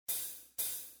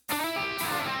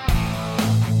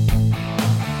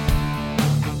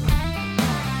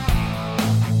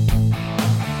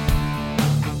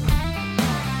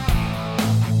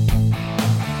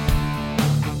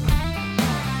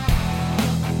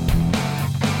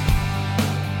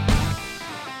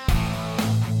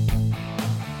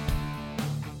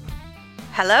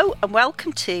Hello and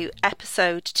welcome to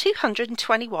episode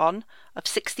 221 of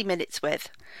 60 Minutes With.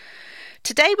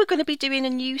 Today we're going to be doing a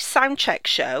new soundcheck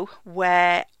show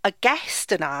where a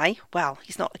guest and I, well,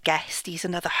 he's not a guest, he's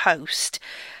another host,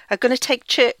 are going to take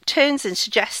turns in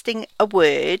suggesting a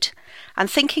word and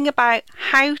thinking about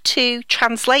how to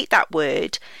translate that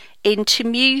word into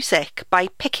music by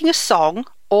picking a song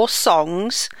or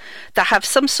songs that have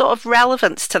some sort of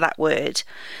relevance to that word,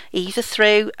 either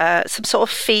through some sort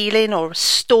of feeling or a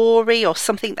story or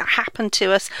something that happened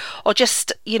to us, or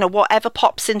just, whatever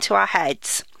pops into our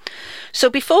heads. So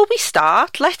before we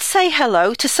start, let's say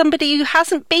hello to somebody who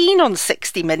hasn't been on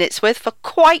 60 Minutes With for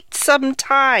quite some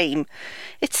time.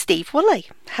 It's Steve Woolley.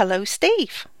 Hello,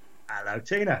 Steve. Hello,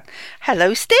 Tina.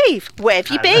 Hello, Steve. Where have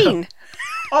you been?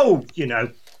 Oh,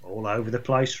 all over the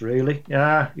place, really.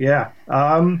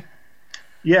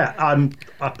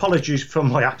 Apologies for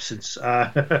my absence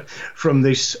from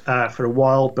this for a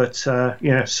while, but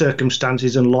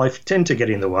circumstances and life tend to get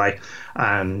in the way.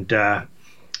 And but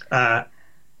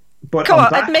go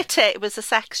on, admit it. It was a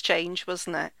sex change,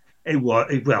 wasn't it? It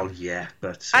was. Well, yeah,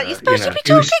 but are you supposed to be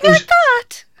talking like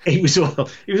that? He was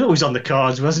always on the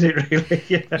cards, wasn't it? Really?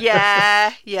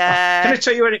 Yeah. Can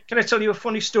I tell you a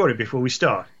funny story before we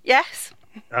start? Yes.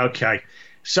 Okay,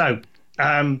 so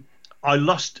I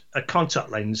lost a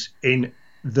contact lens in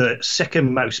the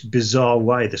second most bizarre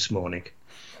way this morning.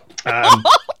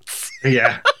 What?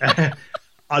 Yeah,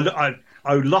 I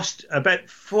lost about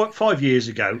 5 years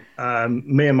ago.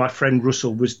 Me and my friend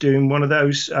Russell was doing one of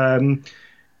those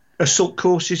assault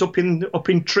courses up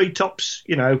in treetops,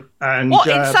 and what,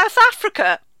 in South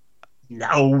Africa?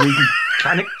 No, we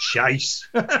Cannock Chase.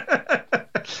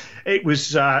 It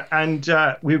was,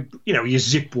 you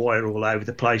zip wire all over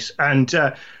the place. And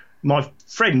my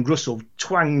friend Russell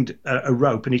twanged a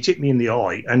rope and it hit me in the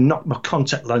eye and knocked my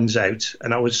contact lens out.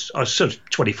 And I was sort of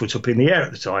 20 foot up in the air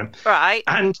at the time. Right.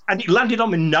 And it landed on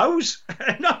my nose.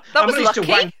 I managed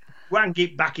to wang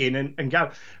it back in and go.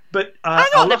 But hang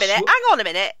on a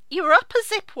minute. You were up a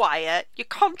zip wire, your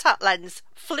contact lens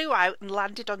flew out and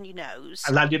landed on your nose.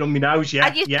 I landed on my nose, yeah.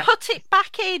 And you put it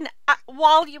back in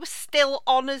while you were still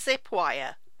on a zip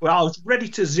wire. Well, I was ready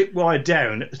to zip wire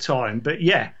down at the time, but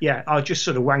yeah, I just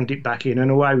sort of wanged it back in and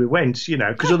away we went,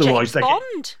 because otherwise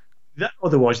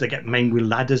they get men with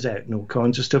ladders out and all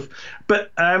kinds of stuff.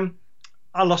 But I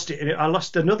lost it. I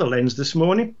lost another lens this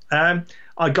morning. I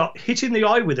got hit in the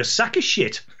eye with a sack of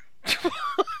shit.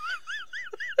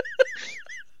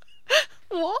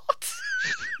 What?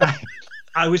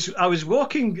 I was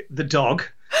walking the dog,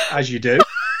 as you do,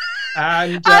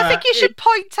 and I think you should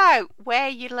point out where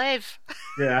you live.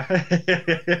 Yeah.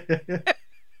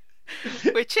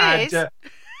 Which is,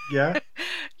 yeah.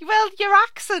 Well, your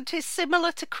accent is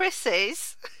similar to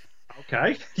Chris's.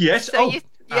 Okay. Yes. So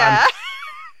yeah.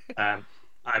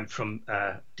 I'm from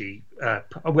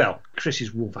Chris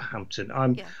is Wolverhampton.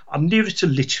 I'm nearer to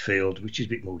Lichfield, which is a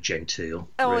bit more genteel.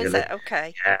 Oh, really. Is it?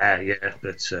 Okay. Yeah,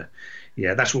 but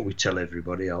that's what we tell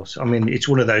everybody else. I mean, it's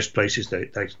one of those places they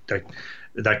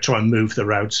try and move the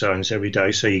road signs every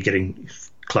day, so you're getting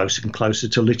closer and closer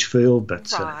to Lichfield.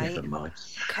 But right. Never mind.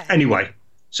 Okay. Anyway,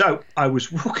 so I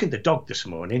was walking the dog this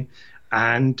morning,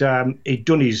 and he'd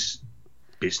done his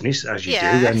business as you do,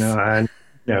 and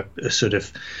a sort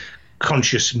of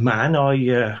conscious man,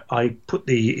 I put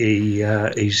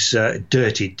his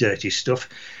dirty stuff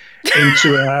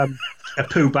into a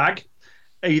poo bag.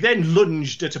 He then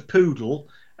lunged at a poodle,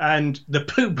 and the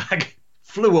poo bag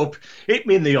flew up, hit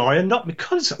me in the eye, and knocked my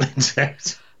contact lens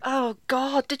out. Oh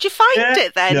God! Did you find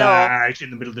it then? No, it's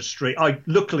in the middle of the street.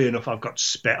 Luckily enough, I've got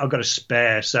a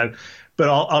spare. So, but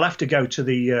I'll have to go to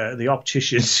the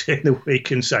opticians in the week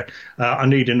and say I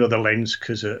need another lens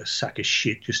because a sack of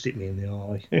shit just hit me in the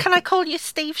eye. Can I call you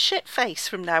Steve Shitface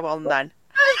from now on then?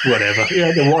 Whatever.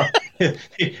 Yeah,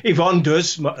 Yvonne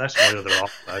does. That's my other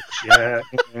half, folks.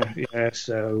 Yeah.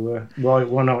 So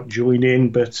why not join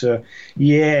in? But So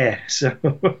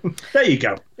there you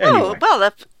go. Anyway. Oh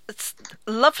well, it's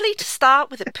lovely to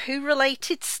start with a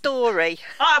poo-related story.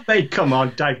 Come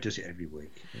on, Dave does it every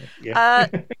week. Yeah.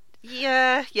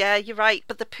 Yeah, you're right.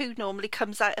 But the poo normally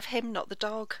comes out of him, not the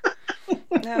dog.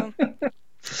 No.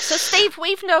 So, Steve,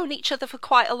 we've known each other for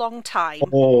quite a long time.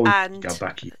 Oh, and go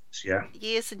back years, yeah.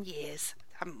 Years and years,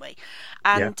 haven't we?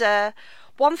 And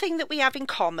one thing that we have in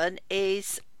common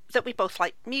is that we both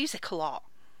like music a lot.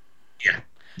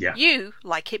 Yeah. You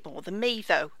like it more than me,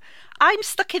 though. I'm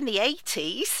stuck in the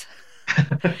 80s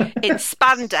in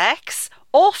spandex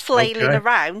or flailing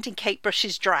around in Kate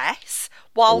Bush's dress,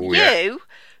 while you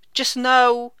just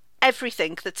know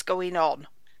everything that's going on.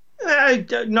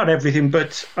 Not everything,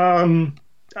 but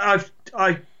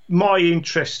I my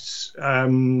interests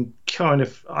kind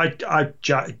of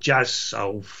jazz,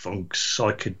 soul, funk,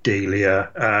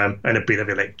 psychedelia, and a bit of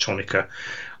electronica.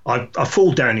 I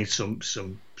fall down in some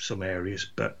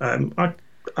areas, but I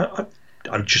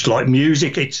just like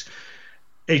music.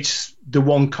 It's the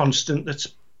one constant that's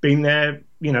been there,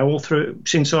 all through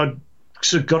since I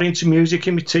sort of got into music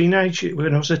in when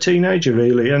I was a teenager,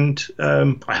 really, and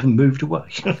I haven't moved away.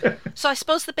 So I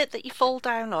suppose the bit that you fall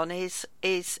down on is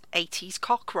 80s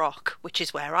cock rock, which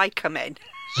is where I come in.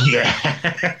 Yeah.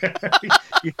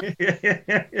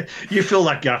 You fill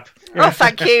that gap. Oh,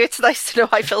 thank you. It's nice to know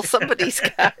I fill somebody's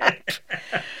gap.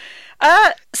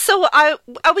 So are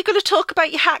we going to talk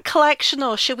about your hat collection,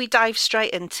 or should we dive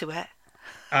straight into it?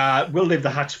 We'll leave the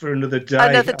hats for another day.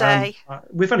 Another day.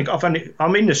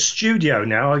 I'm in the studio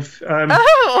now.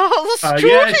 The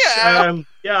studio.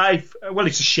 Yes. Well,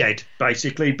 it's a shed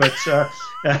basically, but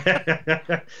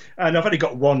and I've only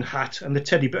got one hat and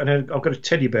and I've got a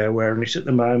teddy bear wearing it at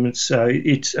the moment. So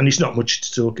it's not much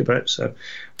to talk about. So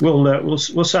we'll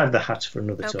save the hats for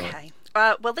another time. Okay.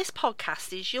 Well, this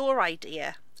podcast is your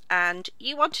idea, and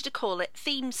you wanted to call it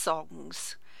Theme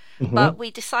Songs. Mm-hmm. But we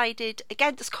decided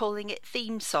against calling it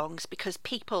theme songs because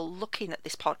people looking at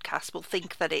this podcast will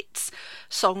think that it's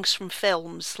songs from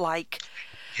films like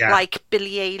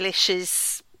Billie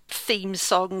Eilish's theme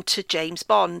song to James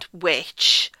Bond,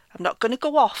 which I'm not going to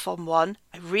go off on one.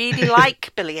 I really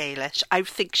like Billie Eilish. I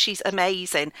think she's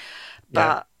amazing.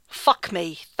 But fuck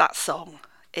me, that song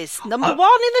is number one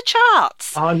in the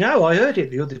charts. I know. I heard it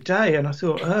the other day and I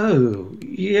thought, oh,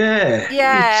 yeah.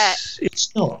 Yeah.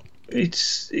 It's not.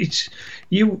 It's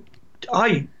you.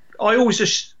 I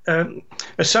always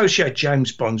associate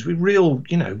James Bonds with real,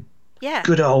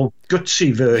 good old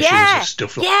gutsy versions of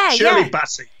stuff like Shirley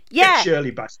Bassey. Yeah,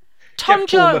 Shirley Bassey. Tom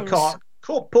Jones. Call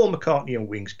Paul McCartney on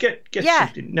Wings. Get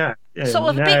something. No, sort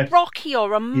of a bit rocky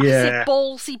or a massive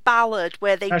ballsy ballad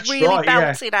where they really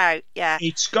belt it out. Yeah,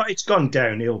 it's gone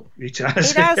downhill. It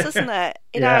has. It has, hasn't it?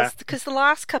 It has, because the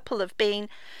last couple have been.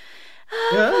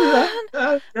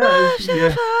 And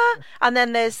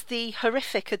then there's the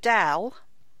horrific Adele.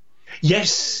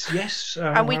 Yes.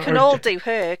 And we can all do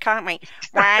her, can't we?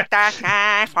 When the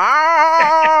sky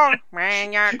falls,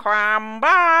 when you crumble.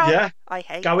 Yeah. I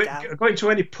hate Adele. Going to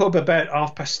any pub about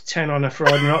 10:30 on a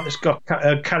Friday night that's got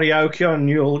karaoke on,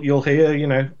 you'll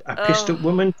hear, a pissed up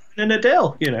woman and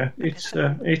Adele.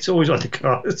 It's always on the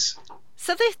cards.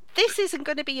 So this isn't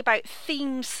going to be about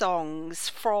theme songs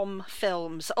from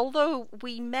films, although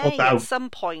we may at some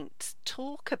point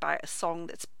talk about a song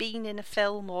that's been in a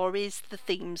film or is the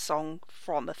theme song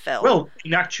from a film. Well,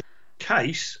 in actual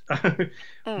case,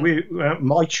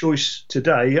 my choice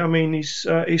today,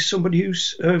 is somebody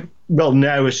who's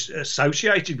now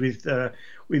associated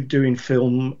with doing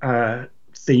film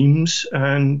themes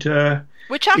and.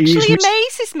 Which actually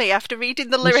amazes me after reading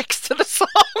the lyrics to the song.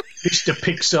 Mr.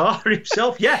 Pixar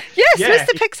himself, yeah. Yes,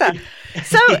 Mr. Pixar.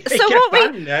 So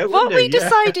what we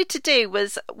decided to do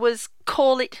was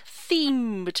call it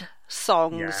themed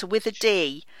songs with a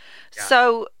D.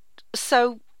 Yeah.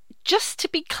 So just to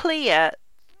be clear,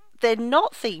 they're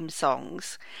not theme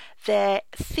songs, they're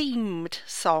themed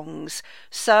songs.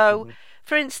 So,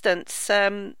 for instance,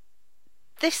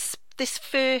 this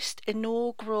first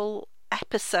inaugural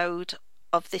episode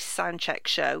of this Soundcheck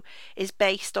show is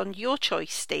based on your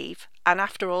choice, Steve, and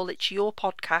after all it's your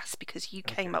podcast because you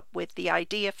came up with the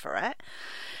idea for it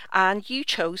and you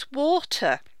chose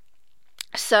water.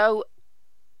 So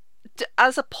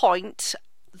as a point,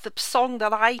 the song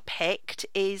that I picked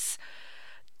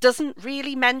doesn't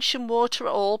really mention water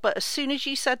at all, but as soon as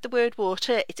you said the word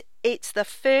water, it's the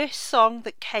first song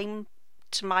that came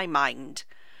to my mind.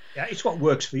 Yeah, it's what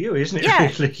works for you, isn't it?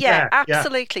 Yeah, really? yeah,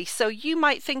 absolutely. So you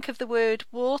might think of the word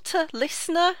water,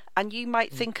 listener, and you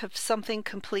might think of something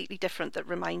completely different that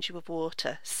reminds you of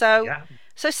water. So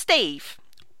Steve,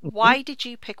 why did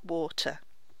you pick water?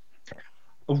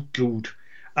 Oh, good.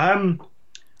 I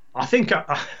think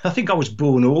I was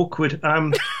born awkward.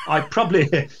 I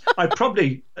probably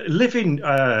live in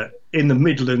the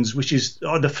Midlands, which is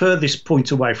the furthest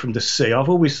point away from the sea. I've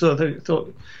always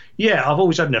thought. Yeah, I've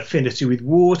always had an affinity with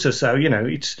water, so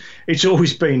it's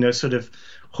always been a sort of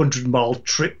 100-mile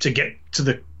trip to get to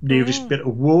the nearest bit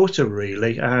of water,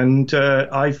 really. And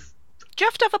Do you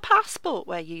have to have a passport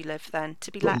where you live then to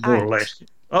be let out? More or less.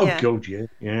 Oh, God, yeah.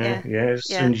 As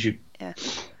soon as you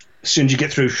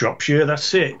get through Shropshire,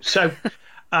 that's it. So,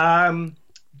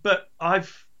 but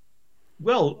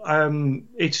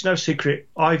it's no secret.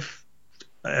 I've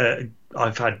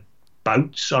had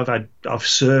boats. I've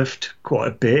surfed quite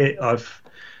a bit. I've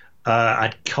I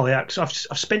had kayaks. I've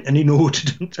spent an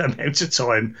inordinate amount of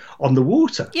time on the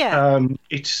water. Yeah.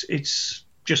 It's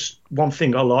just one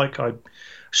thing I like. I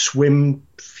swim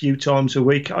a few times a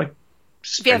week. Have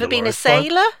you ever been a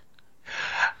sailor?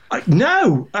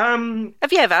 No.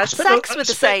 Have you ever had sex with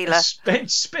a sailor?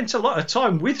 Spent a lot of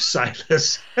time with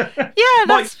sailors.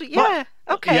 Yeah,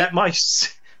 okay. Yeah, my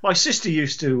sister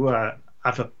used to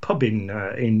have a pub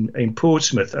in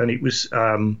Portsmouth, and it was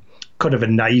kind of a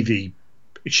navy.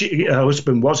 Her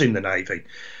husband was in the navy,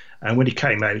 and when he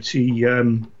came out,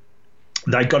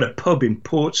 they got a pub in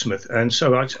Portsmouth, and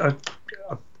so I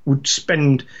would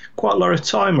spend quite a lot of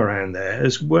time around there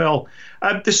as well.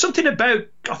 There's something about,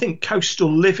 I think,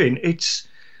 coastal living. It's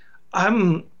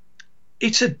a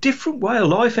different way of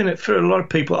life in it for a lot of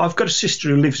people. I've got a sister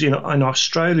who lives in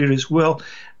Australia as well,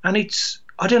 and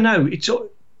I don't know, it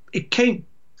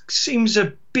seems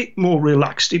a bit more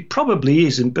relaxed. It probably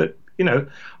isn't, but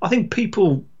I think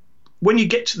people, when you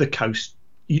get to the coast,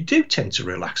 you do tend to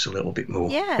relax a little bit more.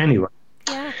 Yeah. Anyway.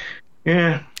 Yeah.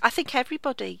 Yeah. I think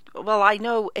everybody. Well, I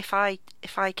know if I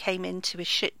came into a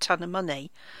shit ton of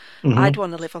money, I'd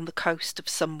want to live on the coast of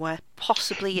somewhere,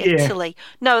 possibly Italy.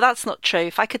 No, that's not true.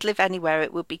 If I could live anywhere,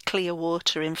 it would be clear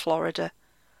water in Florida.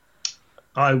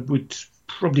 I would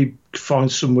probably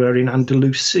find somewhere in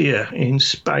Andalusia in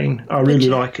Spain. I really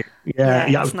like it. Yeah,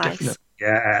 it's nice. Definitely.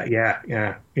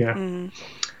 Yeah.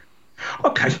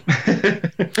 Okay.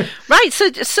 Right,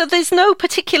 so there's no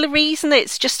particular reason.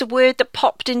 It's just a word that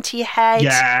popped into your head.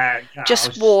 Yeah.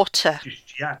 Water.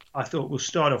 I thought we'll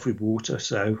start off with water.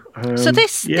 So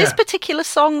this particular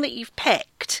song that you've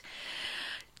picked,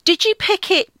 did you pick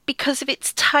it because of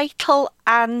its title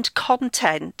and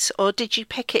content, or did you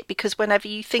pick it because whenever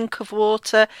you think of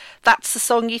water, that's the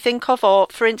song you think of? Or,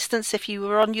 for instance, if you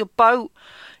were on your boat,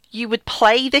 you would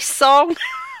play this song?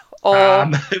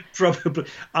 Or probably.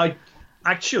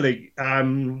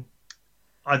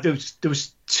 There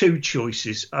was two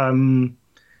choices, and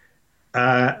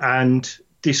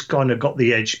this kind of got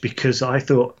the edge because I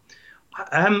thought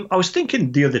I was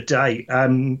thinking the other day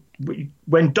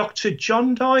when Dr.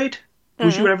 John died.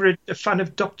 Was you ever a fan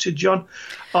of Dr. John?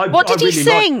 What did he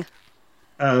sing?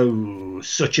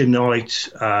 Such a night.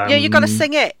 You got to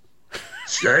sing it.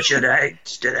 Such a night,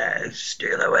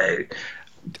 still away.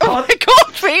 Oh my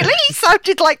God! Really? He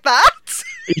sounded like that.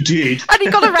 He did, and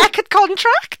he got a record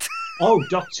contract. Oh,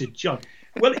 Dr. John.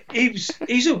 Well, I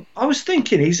was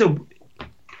thinking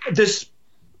there's,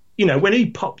 when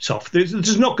he popped off,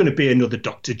 there's not going to be another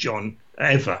Dr. John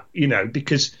ever,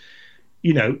 because,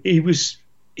 he was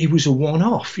a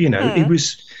one-off. He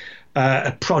was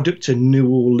a product of New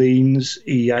Orleans.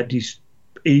 He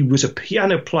was a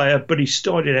piano player, but he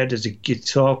started out as a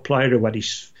guitar player who had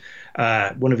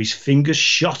one of his fingers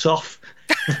shot off.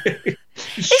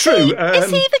 It's true.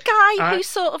 Is he the guy who's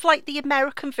sort of like the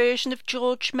American version of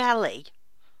George Melly?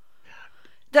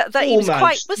 That he was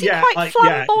quite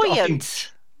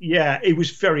flamboyant? It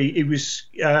was very. It was.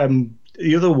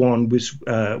 The other one was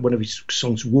one of his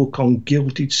songs, "Walk on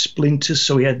Gilded Splinters."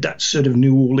 So he had that sort of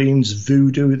New Orleans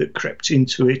voodoo that crept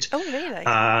into it. Oh, really?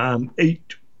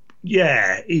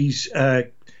 He's.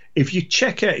 If you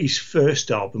check out his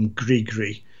first album,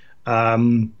 Grigri,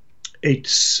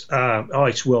 it's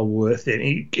well worth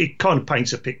it. It kind of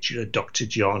paints a picture of Dr.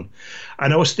 John,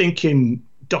 and I was thinking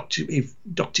if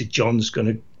Dr. John's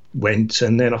went,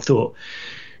 and then I thought,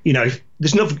 if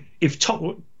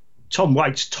Tom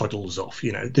Waits toddles off,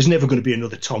 there's never going to be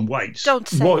another Tom Waits. Don't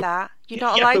say that. You're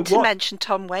not allowed to mention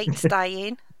Tom Waits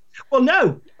dying. Well,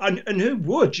 no, and who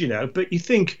would, But you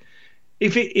think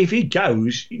if he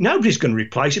goes, nobody's going to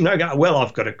replace him. Go, well,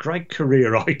 I've got a great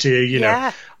career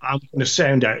idea, I'm going to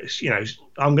sound out,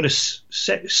 I'm going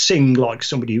to sing like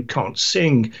somebody who can't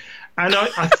sing. And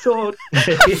I thought...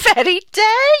 Very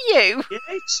dare you!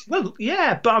 But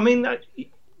I mean...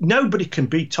 Nobody can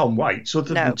be Tom Waits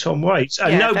other than Tom Waits,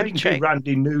 and nobody can be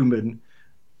Randy Newman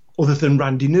other than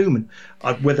Randy Newman.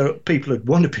 Whether people would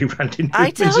want to be Randy Newman,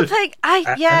 I don't think.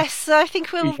 I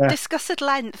think we'll discuss at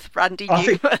length Randy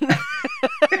Newman.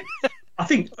 I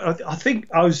think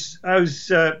I was.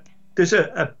 There's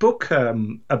a book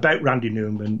about Randy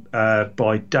Newman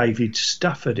by David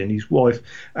Stafford and his wife,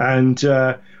 and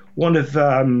one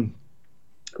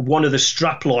of the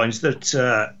strap lines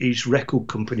that his record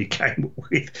company came up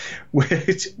with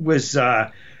was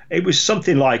it was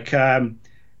something like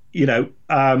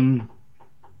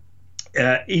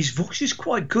his voice is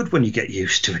quite good when you get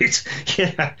used to it.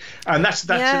 And that's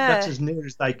as near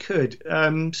as they could.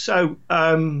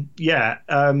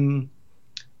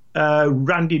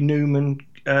 Randy Newman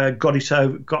got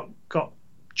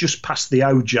just past the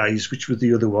OJs, which was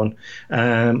the other one,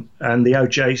 and the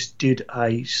OJs did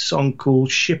a song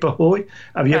called Ship Ahoy.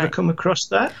 Have you ever come across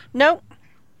that? No.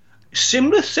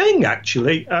 Similar thing,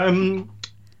 actually.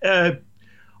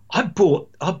 I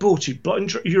bought it,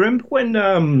 but you remember when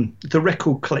the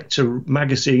Record Collector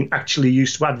magazine actually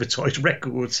used to advertise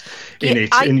records in it?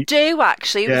 I do,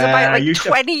 actually. It was about like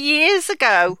 20 years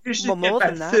ago. Well, more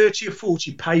than that. 30 or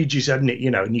 40 pages, hadn't it?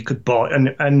 You know, and you could buy,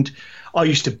 and I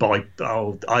used to buy,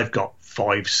 I've got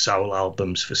 5 soul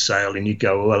albums for sale, and you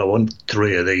go, well, I want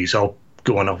 3 of these. I'll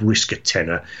go on, I'll risk a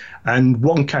tenner. And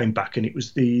one came back, and it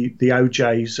was the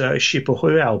OJ's Ship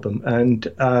Ahoy album, and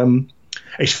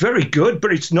it's very good,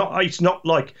 but it's not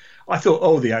like I thought.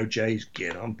 Oh, the OJ's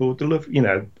get on board the love, you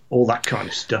know, all that kind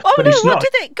of stuff. Oh but no, it's what not.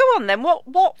 did it go on then?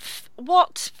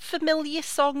 What familiar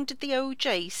song did the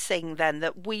OJs sing then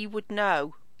that we would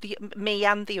know? Me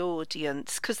and the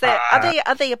audience, because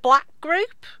are they a black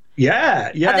group? Yeah.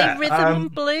 Are they rhythm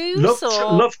and blues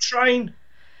or Love Train?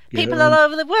 People all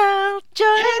over the world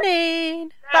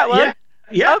joining. That one.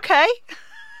 Yeah. Okay.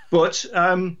 But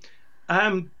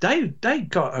they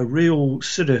got a real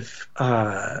sort of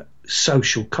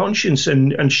social conscience,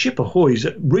 and Ship Ahoy is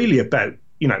really about,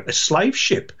 you know, a slave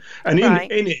ship, and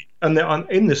in it, and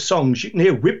in the songs you can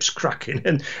hear whips cracking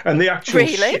and the actual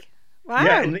ship, wow,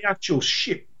 yeah, and the actual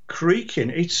ship creaking.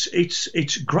 It's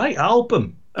a great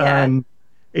album. Yeah.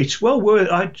 It's well worth.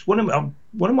 One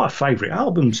of my favourite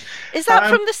albums. Is that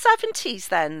from the 70s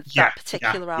then? That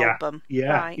particular album.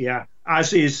 Yeah.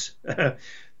 As is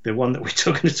the one that we're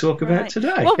going to talk about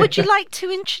today. Well, would you like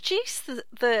to introduce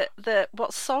the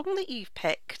what song that you've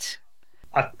picked?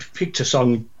 I picked a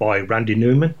song by Randy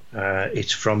Newman.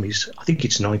 It's from his, I think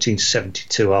it's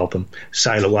 1972 album,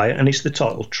 Sail Away, and it's the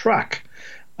title track.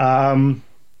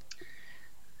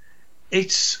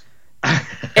 It's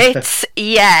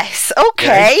yes,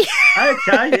 okay. Yes.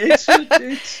 Okay,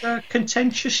 it's a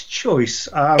contentious choice.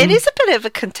 It is a bit of a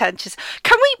contentious.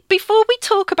 Can we, before we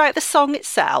talk about the song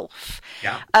itself?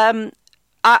 Yeah.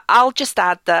 I'll just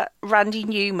add that Randy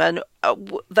Newman,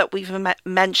 that we've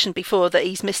mentioned before, that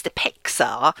he's Mr.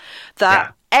 Pixar.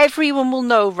 That everyone will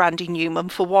know Randy Newman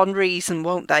for one reason,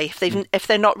 won't they? If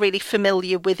they're not really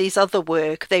familiar with his other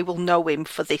work, they will know him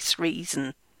for this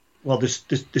reason. Well, there's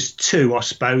two, I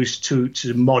suppose. To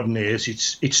modern ears,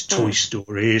 it's Toy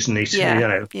Story, isn't it? Yeah, you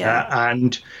know,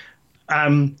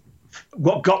 and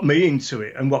what got me into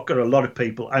it, and what got a lot of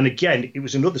people, and again, it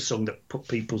was another song that put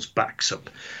people's backs up,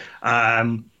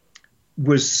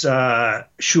 was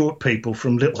Short People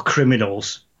from Little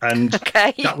Criminals, and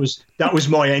that was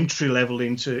my entry level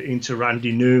into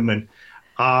Randy Newman.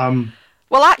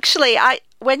 Well, actually,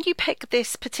 when you picked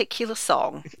this particular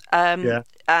song,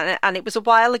 and it was a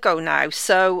while ago now,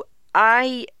 so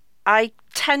I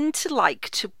tend to like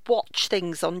to watch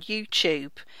things on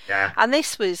YouTube. Yeah. And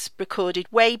this was recorded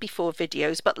way before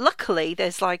videos, but luckily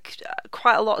there's like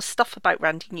quite a lot of stuff about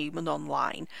Randy Newman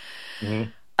online.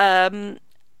 Mm-hmm.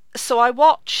 So I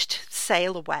watched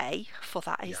Sail Away, for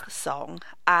that is the song,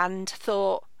 and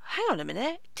thought, hang on a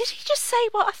minute, did he just say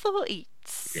what I thought he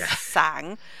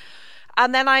sang?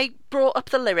 And then I brought up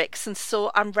the lyrics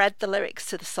and read the lyrics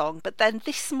to the song. But then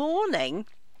this morning,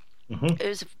 it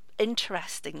was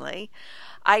interestingly,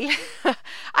 I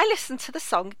listened to the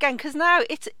song again, because now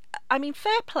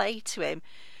fair play to him.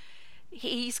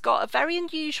 He's got a very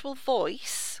unusual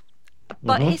voice,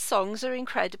 but his songs are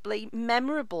incredibly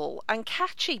memorable and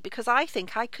catchy, because I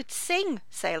think I could sing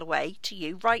Sail Away to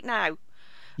you right now.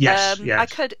 Yes. I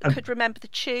could remember the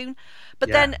tune, but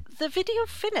then the video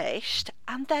finished,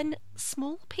 and then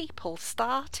Small People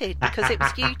started, because it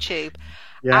was YouTube.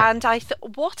 And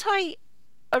what I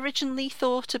originally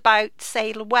thought about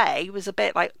Sail Away was a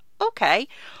bit like, okay,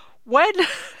 when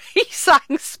he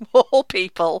sang Small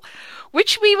People,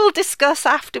 which we will discuss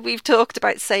after we've talked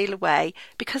about Sail Away,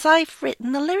 because I've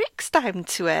written the lyrics down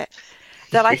to it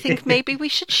that I think maybe we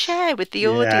should share with the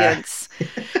audience.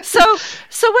 So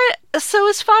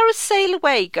as far as Sail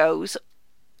Away goes,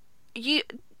 you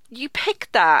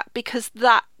picked that because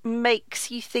that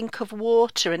makes you think of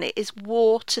water, and it is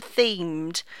water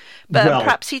themed. But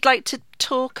perhaps you'd like to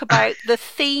talk about the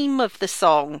theme of the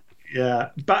song.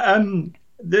 Yeah, but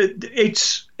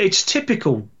it's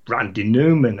typical Randy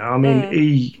Newman. I mean,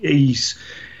 he's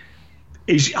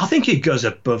I think he goes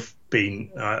above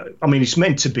being. It's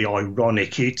meant to be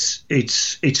ironic. It's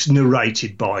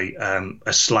narrated by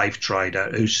a slave trader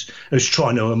who's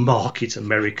trying to market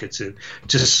America to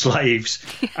slaves,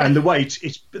 and the way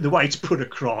it's put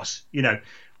across. You know,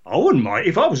 I wouldn't mind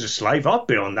if I was a slave. I'd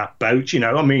be on that boat. You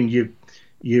know, I mean,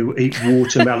 you eat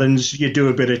watermelons, you do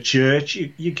a bit of church,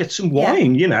 you get some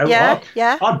wine, you know.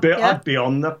 I'd be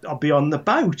on the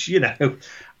boat, you know,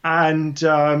 and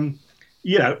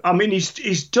you know, I mean,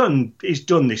 he's done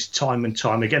this time and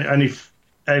time again. And if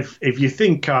you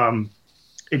think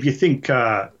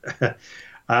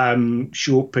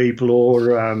short people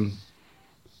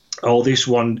or this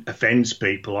one offends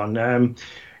people on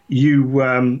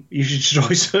you should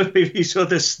try some of his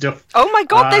other stuff. Oh my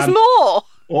God, there's more.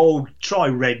 Oh, try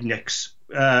Rednex.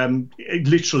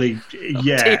 Literally,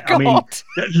 yeah. I mean,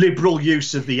 liberal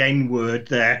use of the N word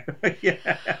there.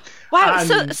 Yeah. Wow.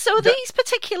 So these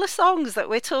particular songs that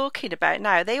we're talking about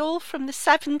now, they all from the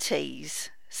 70s.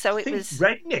 So I think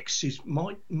Rednex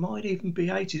might even be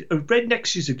 80s.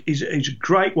 Rednex is a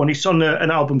great one. It's on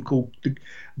an album called The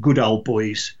Good Old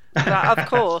Boys. Of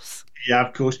course. Yeah,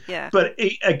 of course. Yeah. But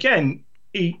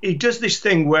he does this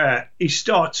thing where he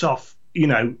starts off, you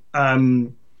know,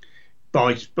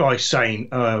 by saying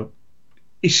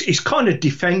he's kind of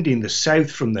defending the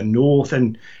South from the North,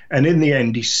 and in the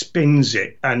end he spins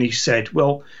it and he said,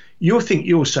 well, you think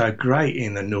you're so great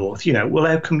in the North, you know, well,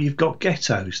 how come you've got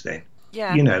ghettos then?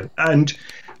 Yeah. You know, and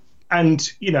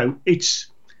you know, it's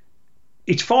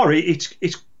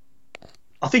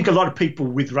I think a lot of people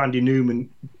with Randy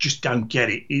Newman just don't get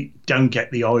it. Don't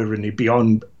get the irony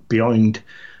behind a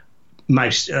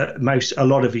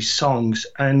lot of his songs,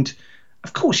 and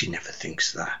of course he never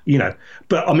thinks that, you know.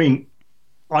 But I mean,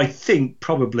 I think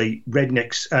probably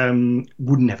Rednex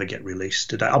would never get released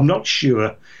today. I'm not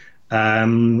sure.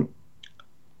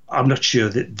 I'm not sure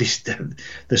that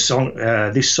this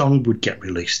song would get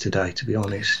released today. To be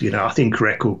honest, you know, I think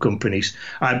record companies,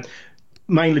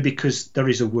 mainly because there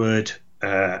is a word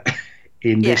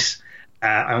in this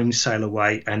 "Own Sail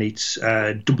Away," and it's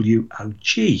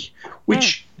W-O-G,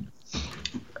 which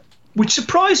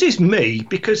surprises me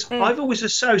because I've always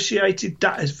associated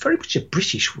that as very much a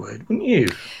British word, wouldn't you?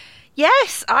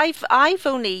 Yes, I've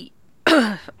only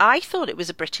I thought it was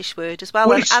a British word as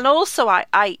well, and also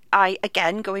I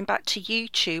again, going back to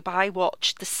YouTube, I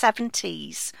watched the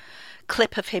 70s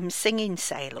clip of him singing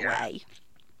 "Sail Away."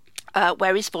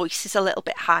 Where his voice is a little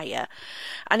bit higher,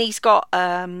 and he's got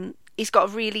a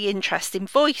really interesting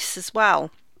voice as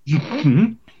well,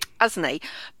 hasn't he?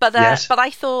 But but I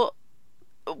thought,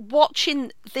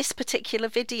 watching this particular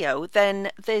video,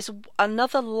 then there's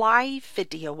another live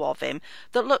video of him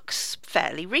that looks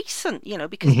fairly recent, you know,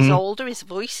 because he's older, his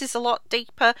voice is a lot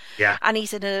deeper, and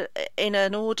he's in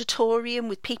an auditorium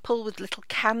with people with little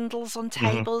candles on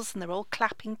tables, and they're all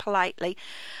clapping politely,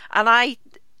 and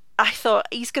I thought,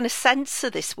 he's going to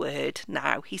censor this word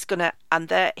now. He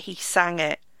sang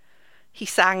it.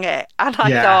 And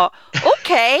I thought,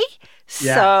 okay,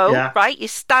 right, you're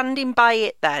standing by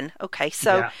it then. Okay,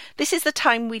 so this is the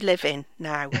time we live in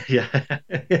now.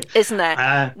 Isn't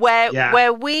it?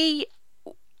 Where we,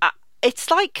 it's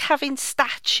like having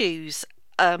statues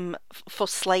for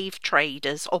slave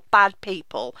traders or bad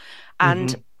people,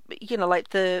 and, you know, like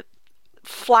the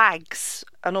flags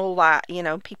and all that, you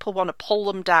know, people want to pull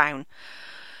them down,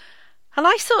 and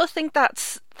I sort of think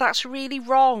that's really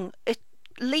wrong.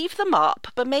 Leave them up,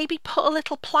 but maybe put a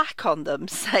little plaque on them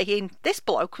saying this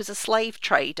bloke was a slave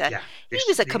trader. He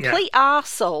was a complete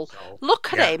arsehole.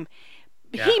 Look at him.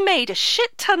 He made a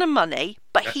shit ton of money,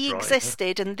 but he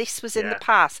existed, and this was in the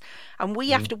past, and we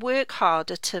have to work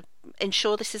harder to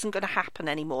ensure this isn't going to happen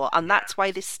anymore. And that's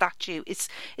why this statue it's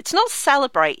not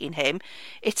celebrating him,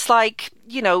 it's like,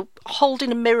 you know,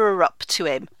 holding a mirror up to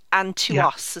him and to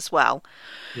us as well.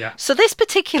 So this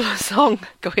particular song,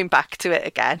 going back to it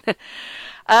again,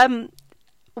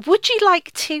 would you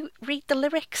like to read the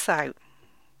lyrics out,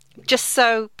 just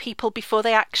so people, before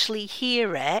they actually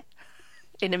hear it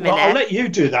in a minute? Well, I'll let you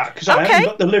do that because I haven't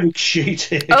got the lyric sheet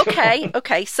here.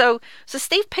 Okay. So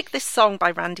Steve picked this song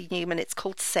by Randy Newman. It's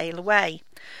called "Sail Away,"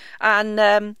 and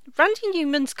Randy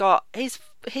Newman's got his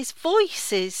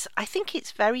voice is, I think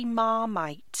it's very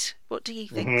Marmite. What do you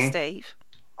think, Steve?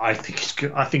 I think it's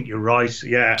good. I think you're right.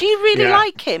 Yeah. Do you really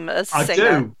like him as a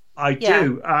singer? I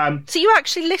do. So you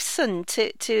actually listen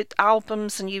to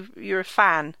albums, and you're a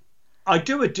fan? I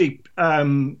do a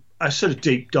sort of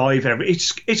deep dive.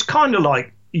 It's kind of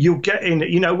like you'll get in,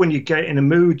 you know, when you get in a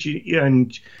mood,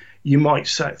 and you might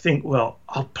think, well,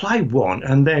 I'll play one,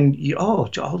 and then I'll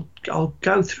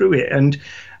go through it, and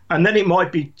then it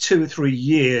might be 2 or 3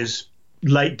 years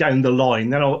late down the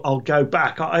line, then I'll go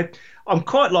back. I'm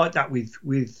quite like that with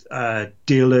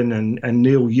Dylan and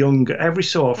Neil Young. Every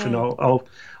so often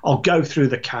I'll go through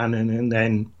the canon and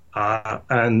then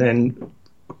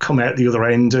come out the other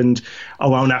end, and I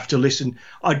won't have to listen.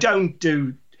 I don't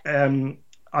do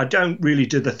I don't really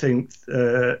do the film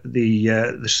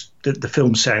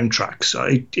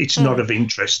soundtracks. It's not of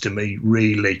interest to me,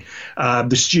 really.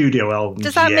 The studio albums.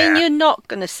 Does that mean you're not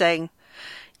going to sing?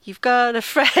 You've got a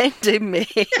friend in me.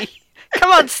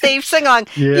 Come on, Steve, sing on.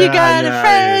 You got a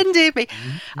friend in me.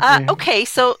 Okay,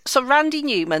 so Randy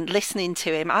Newman, listening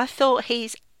to him, I thought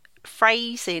his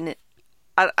phrasing,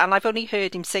 and I've only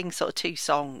heard him sing sort of 2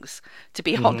 songs, to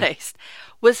be honest,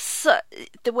 was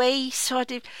the way he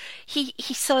sort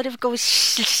of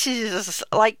goes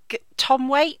like Tom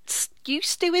Waits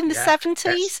used to in the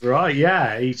 70s. Right,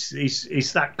 yeah.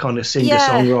 He's that kind of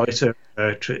singer-songwriter.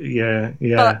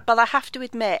 But I have to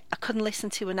admit, I couldn't listen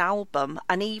to an album,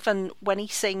 and even when he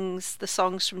sings the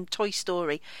songs from Toy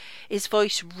Story, his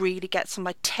voice really gets on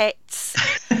my tits.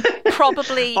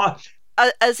 Probably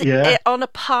on a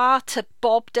par to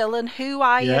Bob Dylan, who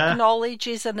I acknowledge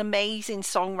is an amazing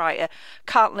songwriter.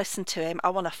 Can't listen to him. I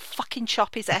want to fucking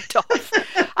chop his head off.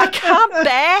 I can't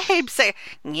bear him saying,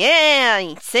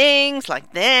 he sings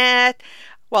like that,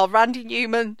 while Randy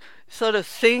Newman sort of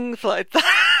sings like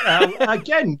that.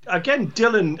 Again,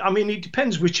 Dylan. I mean, it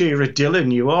depends which era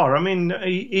Dylan you are. I mean,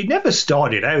 he never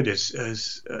started out as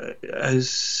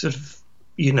sort of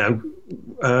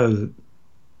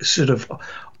sort of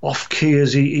off key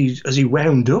as he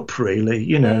wound up.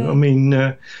 Really, I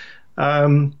mean,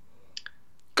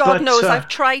 God knows I've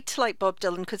tried to like Bob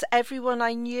Dylan, because everyone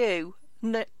I knew,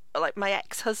 like my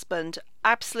ex-husband,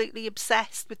 absolutely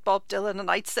obsessed with Bob Dylan, and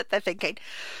I'd sit there thinking,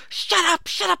 shut up,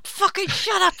 fucking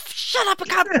shut up, I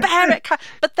can't bear it.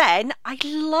 But then I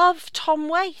love Tom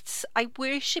Waits. I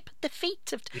worship at the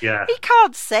feet of... Yeah. He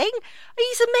can't sing.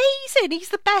 He's amazing. He's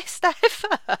the best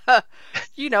ever.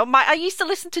 I used to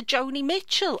listen to Joni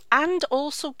Mitchell and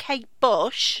also Kate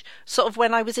Bush, sort of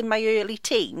when I was in my early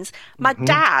teens. My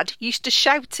dad used to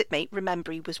shout at me.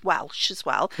 Remember, he was Welsh as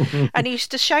well. And he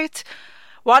used to shout,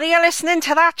 "What are you listening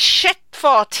to that shit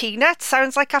for, Tina? It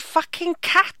sounds like a fucking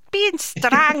cat being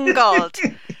strangled."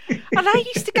 And I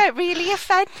used to get really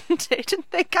offended and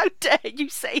think, how dare you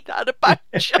say that about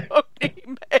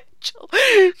Joni Mitchell?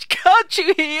 Can't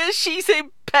you hear she's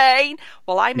in pain?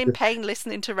 Well, I'm in pain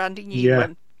listening to Randy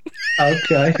Newman. Yeah.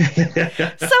 Okay.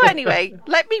 So anyway,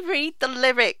 let me read the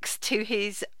lyrics to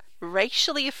his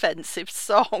racially offensive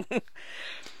song.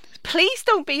 Please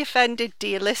don't be offended,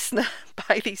 dear listener,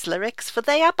 by these lyrics, for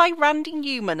they are by Randy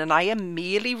Newman and I am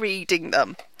merely reading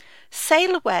them.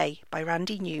 Sail Away by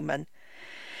Randy Newman.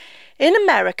 In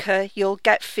America, you'll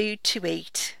get food to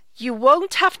eat. You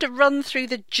won't have to run through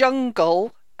the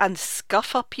jungle and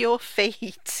scuff up your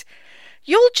feet.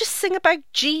 You'll just sing about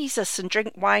Jesus and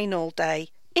drink wine all day.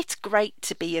 It's great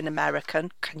to be an American.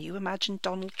 Can you imagine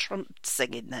Donald Trump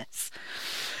singing this?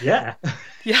 Yeah.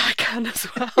 Yeah, I can as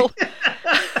well.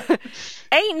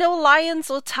 Ain't no lions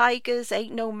or tigers,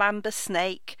 ain't no mamba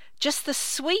snake, just the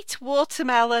sweet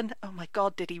watermelon. Oh my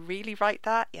God, did he really write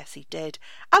that? Yes, he did.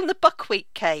 And the buckwheat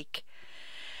cake.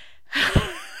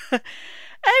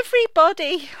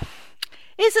 Everybody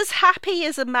is as happy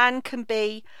as a man can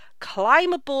be.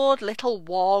 Climb aboard, little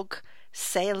wog,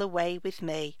 sail away with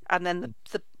me. And then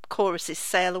the chorus is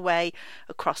sail away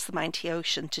across the mighty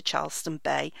ocean to Charleston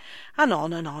Bay, and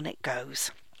on it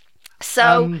goes.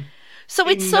 So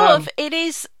it's sort of, it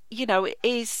is, it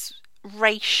is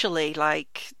racially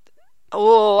like,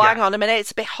 hang on a minute,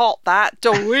 it's a bit hot that.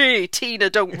 Don't we, Tina,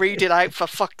 don't read it out for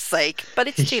fuck's sake. But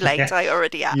it's too late, I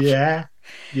already have. Yeah.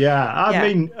 I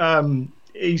mean,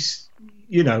 he's,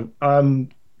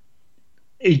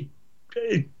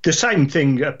 the same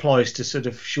thing applies to sort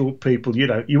of short people.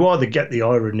 You either get the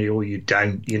irony or you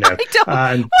don't. I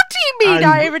don't. What do you mean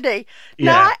irony?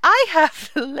 Yeah. Now I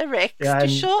have the lyrics to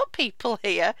short people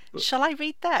here. Shall I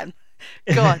read them?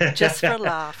 Go on, just for a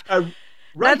laugh.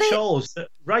 Ray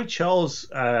Charles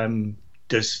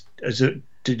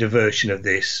did a version of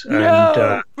this.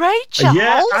 Ray Charles?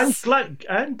 Yeah,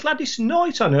 and Gladys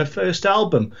Knight on her first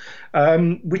album,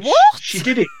 which she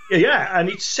did it. Yeah, and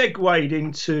it segued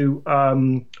into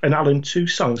an Alan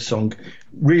Toussaint song.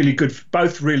 Really good,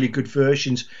 both really good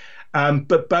versions.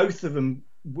 But both of them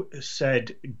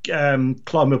said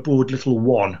 "Climb Aboard, Little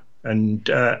One," and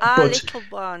Little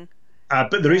One.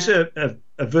 But there is a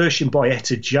version by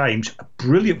Etta James, a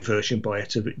brilliant version by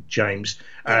Etta James,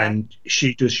 and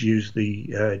she does use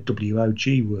the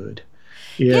WOG word.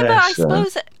 Yeah, but I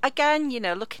suppose, again,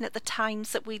 looking at the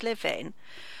times that we live in,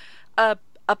 a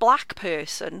black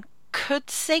person could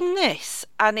sing this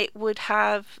and it would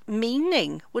have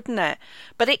meaning, wouldn't it?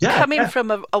 But coming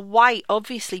from a white,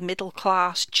 obviously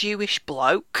middle-class Jewish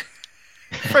bloke...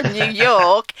 from New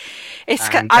York.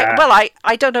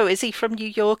 I don't know. Is he from New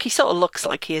York? He sort of looks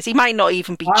like he is. He might not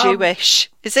even be Jewish.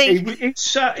 Is he?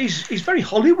 He's very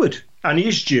Hollywood, and he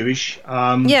is Jewish.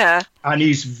 Yeah. And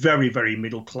he's very, very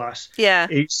middle class. Yeah.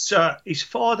 His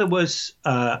father was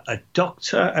a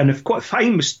doctor, and a quite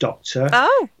famous doctor.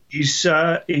 Oh. His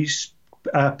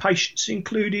patients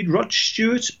included Rod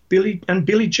Stewart,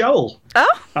 Billy Joel.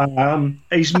 Oh.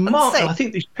 His mum, I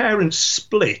think his parents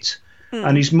split.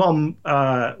 And his mum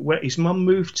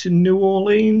moved to New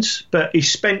Orleans, but he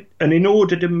spent an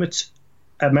inordinate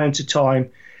amount of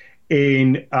time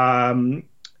in LA.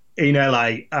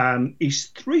 His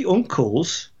three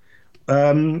uncles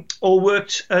all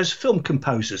worked as film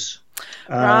composers.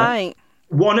 Right.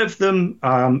 One of them,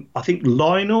 I think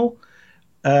Lionel,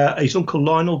 his uncle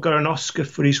Lionel got an Oscar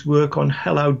for his work on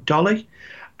Hello, Dolly.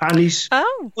 And his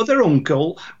other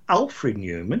uncle, Alfred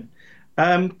Newman,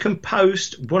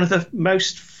 composed one of the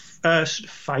most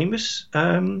famous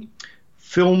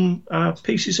film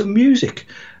pieces of music,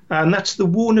 and that's the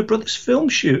Warner Brothers film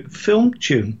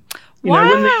tune.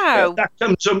 Wow! That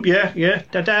comes up, da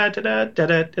da da da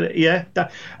da da, yeah.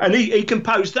 And he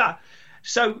composed that.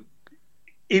 So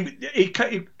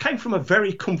he came from a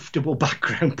very comfortable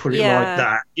background, put it like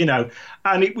that,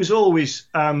 and it was always,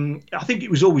 I think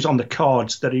it was always on the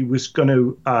cards that he was going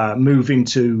to move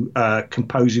into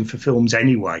composing for films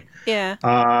anyway. Yeah.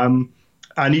 And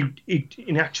he,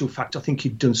 in actual fact, I think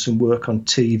he'd done some work on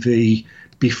TV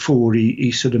before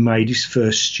he sort of made his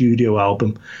first studio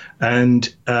album, and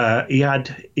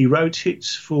he wrote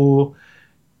hits for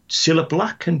Cilla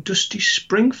Black and Dusty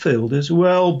Springfield as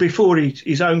well before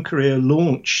his own career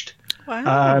launched.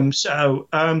 Wow.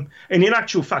 And in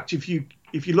actual fact, if you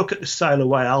look at the Sail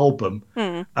Away album,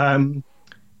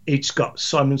 it's got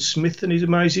Simon Smith and his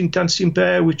amazing Dancing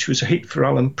Bear, which was a hit for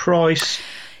Alan Price.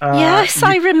 Yes,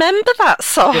 I remember that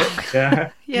song.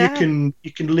 Yeah. You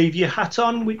can leave your hat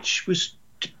on, which was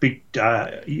big.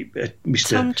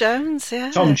 Mr. Tom Jones,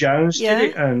 yeah. Tom Jones did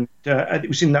it, and it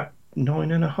was in that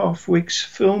 9.5 weeks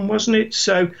film, wasn't it?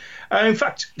 So, in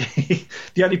fact,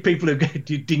 the only people who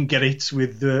didn't get it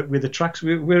with the tracks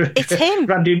were it's him,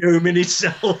 Randy Newman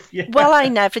himself. Yeah. Well, I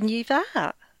never knew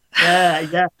that.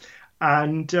 Yeah,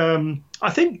 and I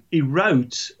think he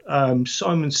wrote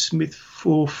Simon Smith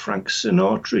for Frank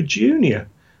Sinatra Jr.,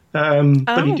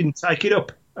 but he didn't take it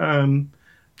up, and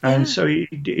so he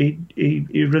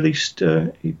released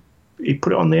he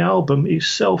put it on the album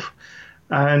himself,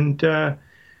 and.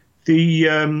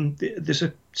 There's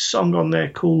a song on there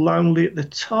called "Lonely at the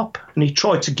Top," and he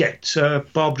tried to get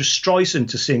Barbara Streisand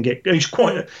to sing it.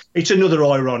 It's another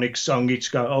ironic song. It's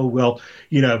go, oh well,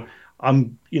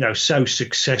 I'm so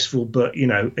successful, but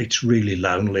it's really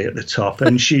lonely at the top.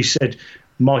 And she said,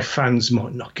 my fans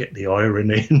might not get the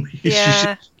irony, and she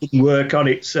didn't work on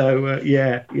it. So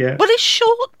yeah. Well, it's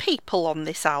Short People on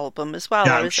this album as well.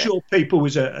 No, Short People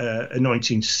was a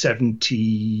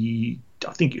 1970.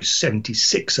 I think it was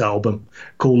 76 album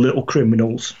called Little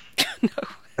Criminals.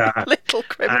 Little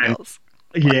Criminals.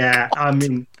 I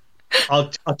mean, I'll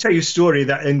tell you a story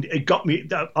and it got me.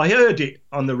 I heard it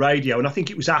on the radio, and I think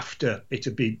it was after it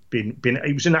had been.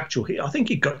 It was an actual hit. I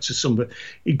think it got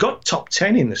top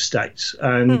 10 in the States,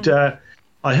 and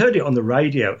I heard it on the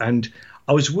radio. And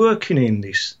I was working in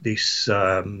this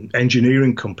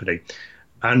engineering company,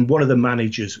 and one of the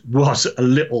managers was a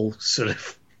little sort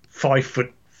of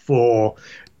 5'4"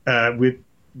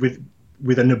 with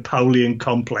a Napoleon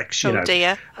complex, you know.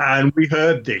 Dear. And we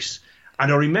heard this, and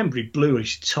I remember he blew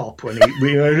his top when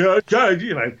we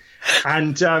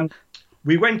and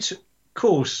we went. Of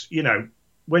course,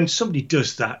 when somebody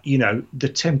does that, the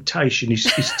temptation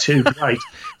is too great,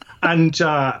 and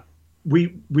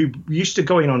we used to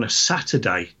go in on a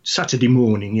Saturday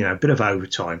morning, a bit of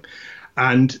overtime,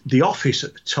 and the office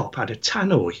at the top had a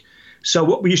tannoy. So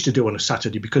what we used to do on a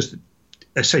Saturday, because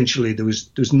essentially there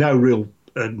was no real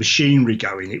machinery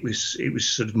going, it was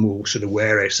sort of more sort of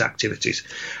warehouse activities.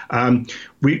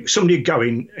 Somebody would go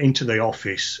into the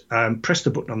office, press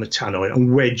the button on the tannoy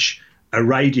and wedge a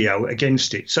radio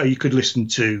against it, so you could listen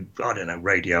to, I don't know,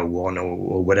 Radio 1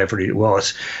 or whatever it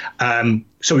was,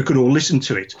 so we could all listen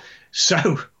to it.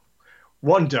 So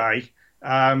one day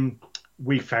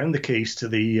we found the keys to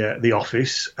the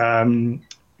office,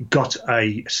 got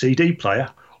a CD player,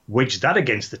 wedged that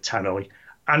against the tannoy,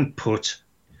 and put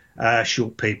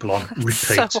Short People on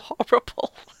repeat. So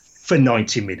horrible. For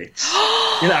 90 minutes.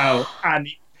 And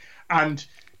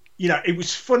it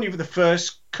was funny for the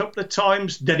first couple of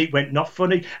times, then it went not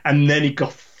funny, and then it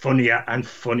got funnier and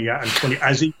funnier and funnier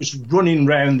as he was running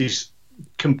round this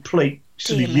complete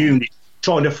sort of unit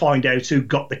trying to find out who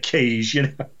got the keys,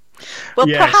 Well,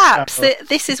 Yes, perhaps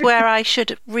this is where I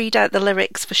should read out the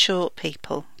lyrics for Short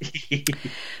People.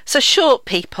 So, Short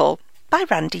People by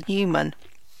Randy Newman.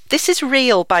 This is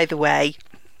real, by the way.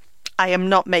 I am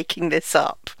not making this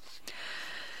up.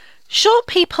 Short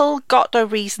people got no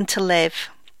reason to live.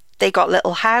 They got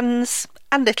little hands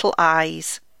and little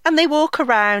eyes, and they walk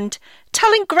around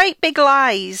telling great big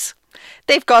lies.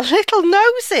 They've got little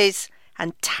noses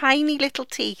and tiny little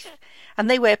teeth, and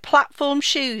they wear platform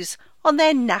shoes on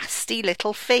their nasty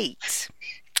little feet.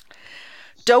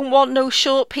 Don't want no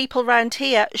short people round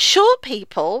here. Short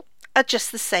people are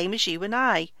just the same as you and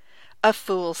I. A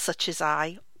fool such as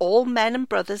I, all men and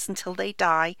brothers until they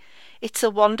die. It's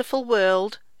a wonderful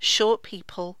world. Short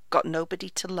people got nobody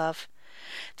to love.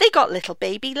 They got little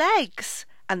baby legs,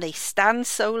 and they stand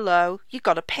so low, you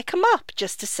got to pick 'em up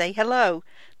just to say hello.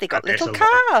 They got little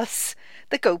cars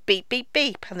that go beep, beep,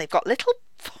 beep, and they've got little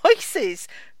voices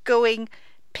going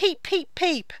peep, peep,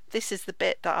 peep. This is the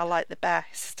bit that I like the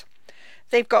best.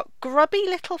 They've got grubby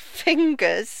little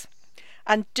fingers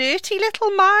and dirty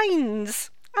little minds,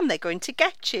 and they're going to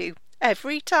get you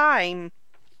every time.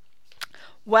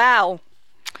 Well,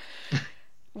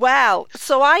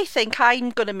 so I think I'm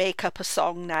going to make up a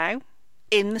song now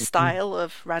in the style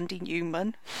of Randy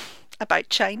Newman about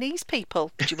Chinese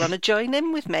people. Do you want to join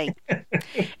in with me?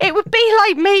 It would be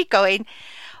like me going,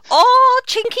 oh,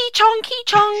 chinky, chonky,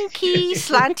 chonky,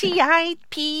 slanty-eyed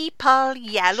people,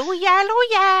 yellow, yellow,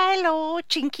 yellow,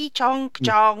 chinky, chonk,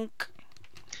 chonk.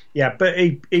 Yeah, but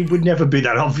he would never be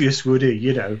that obvious, would he?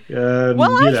 You know.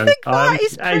 Well, I think that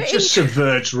is pretty... It just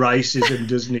subverts racism,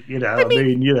 doesn't it? You know, I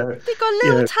mean, you know. They've got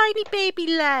little tiny baby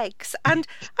legs, and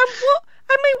what?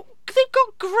 I mean, they've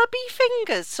got grubby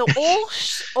fingers, so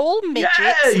all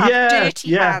midgets have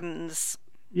dirty hands.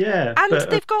 Yeah, and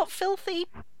they've got filthy,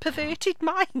 perverted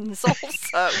minds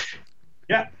also.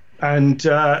 Yeah, and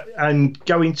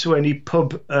going to any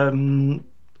pub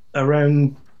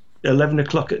around 11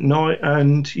 o'clock at night,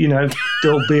 and you know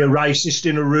there'll be a racist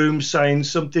in a room saying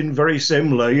something very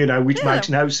similar, you know, which makes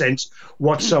no sense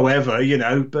whatsoever, you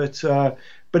know, but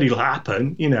it'll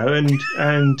happen, you know, and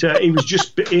he was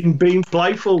just being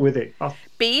playful with it. Has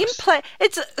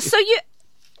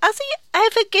he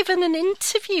ever given an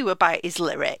interview about his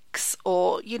lyrics,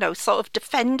 or you know, sort of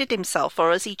defended himself,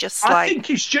 or is he just like? I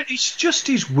think it's just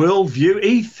his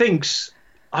worldview.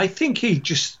 I think he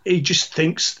just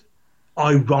thinks.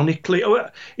 Ironically,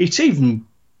 it's even.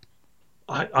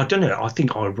 I don't know. I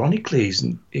think ironically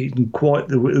isn't quite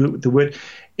the word.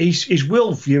 His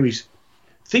worldview is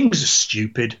things are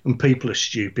stupid and people are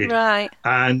stupid, right?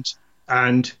 And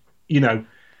you know,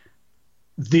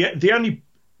 the only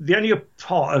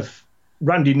part of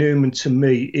Randy Newman to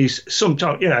me is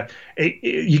sometimes, you know,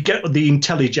 you get the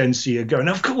intelligentsia going,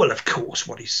 of course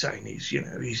what he's saying is, you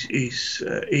know,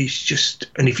 he's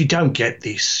just, and if you don't get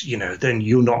this, you know, then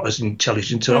you're not as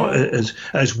intelligent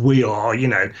as we are, you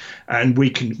know, and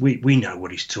we know what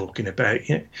he's talking about.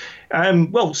 You know?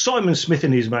 Well, Simon Smith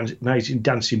and his amazing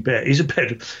Dancing Bear is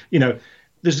about, you know,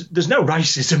 there's no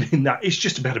racism in that. It's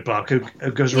just about a bloke who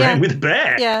goes around with a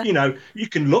bear. Yeah. You know, you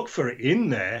can look for it in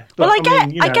there. But, well,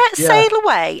 I get Sail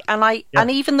Away, and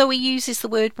even though he uses the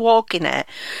word wog in it,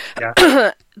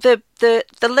 the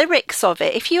lyrics of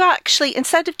it, if you actually,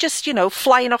 instead of just, you know,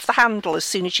 flying off the handle as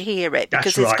soon as you hear it,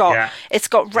 because it's got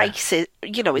racist,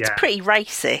 you know, it's pretty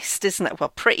racist, isn't it? Well,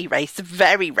 pretty racist,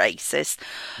 very racist.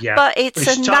 Yeah. But it's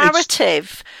a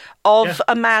narrative of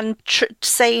a man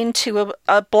saying to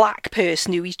a black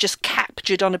person who he's just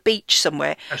captured on a beach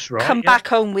somewhere, come back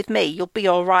home with me, you'll be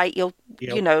all right, you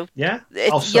know,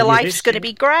 your life's going to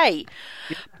be great.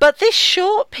 Yeah. But this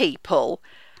Short People,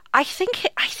 I think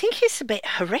it's a bit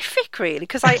horrific, really,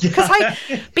 because the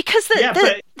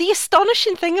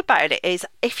astonishing thing about it is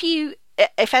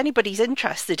if anybody's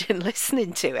interested in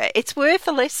listening to it, it's worth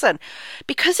a listen,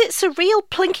 because it's a real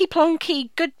plinky plonky,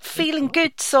 good feeling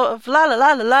good sort of la la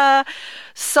la la la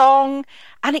song,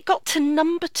 and it got to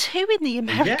number 2 in the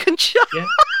American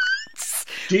charts.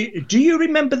 Do you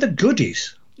remember the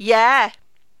Goodies? Yeah.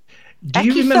 Do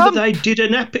you remember they did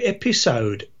an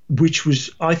episode which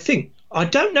was, I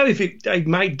don't know if they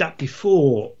made that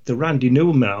before the Randy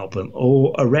Newman album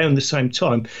or around the same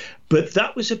time, but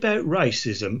that was about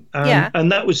racism,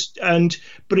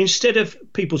 but instead of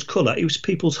people's colour, it was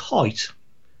people's height.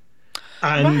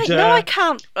 And, right? No, I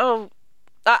can't. Oh,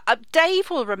 Dave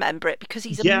will remember it because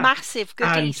he's a massive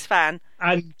Goodies fan.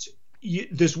 And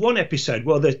there's one episode.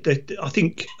 Well, I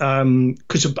think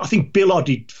because I think Bill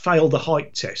Oddie failed the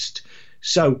height test,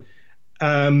 so.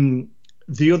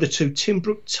 The other two, Tim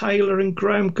Brooke Taylor and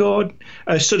Graham Gord,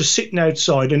 sort of sitting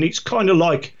outside, and it's kind of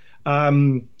like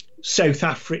South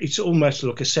Africa. It's almost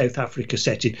like a South Africa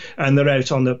setting, and they're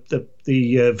out on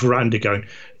the veranda going,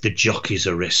 "The jockeys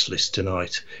are restless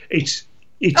tonight." It's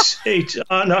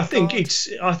and I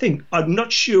think I'm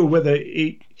not sure whether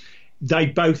they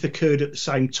both occurred at the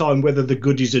same time, whether the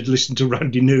Goodies had listened to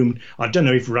Randy Newman. I don't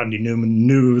know if Randy Newman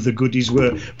knew who the Goodies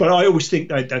were, but I always think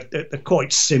they're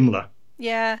quite similar.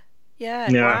 Yeah.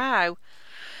 Wow.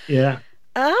 Yeah.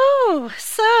 Oh,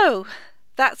 so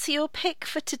that's your pick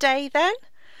for today then?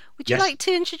 Would you like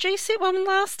to introduce it one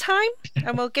last time?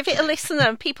 And we'll give it a listen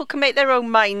and people can make their own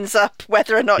minds up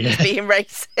whether or not he's being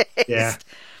racist. Yeah.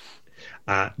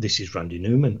 This is Randy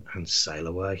Newman and Sail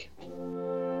Away.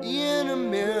 In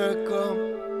America,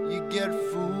 you get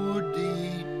food to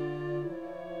eat.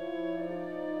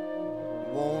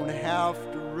 Won't have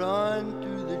to run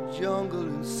through the jungle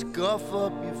and scuff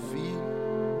up your feet.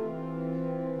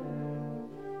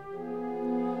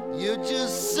 You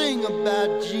just sing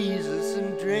about Jesus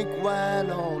and drink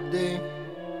wine all day.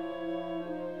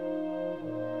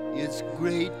 It's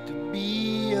great to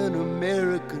be an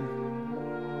American.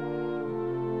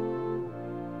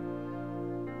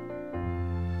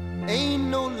 Ain't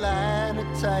no lion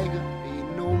or tiger,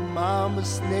 ain't no mama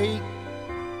snake.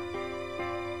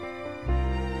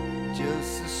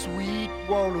 Just a sweet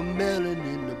watermelon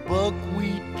in the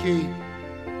buckwheat cake.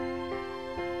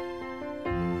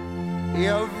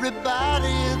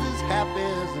 Everybody is as happy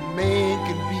as a man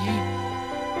can be.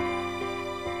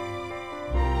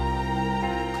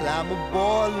 Climb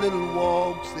aboard, little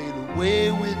walk, sail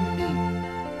away with me.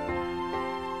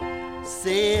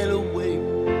 Sail away,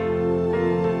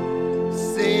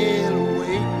 sail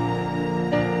away.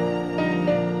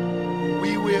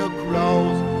 We will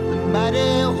cross the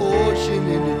mighty ocean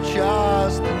into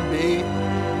Charleston Bay.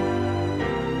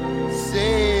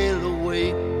 Sail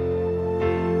away,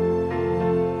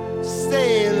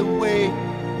 sail away.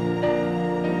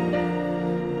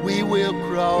 We will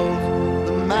cross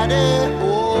the mighty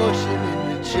ocean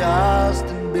into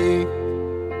Charleston Bay.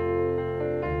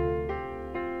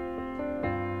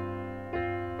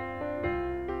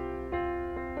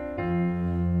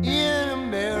 In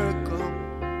America,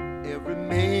 every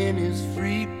man is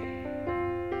free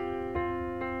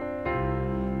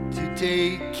to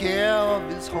take care of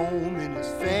his home and his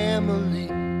family.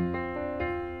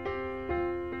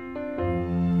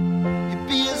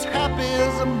 Be as happy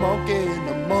as a monkey in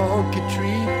a monkey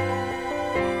tree.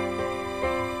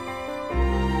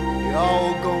 You're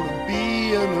all gonna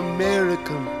be an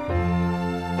American.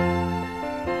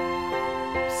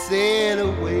 Sail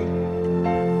away,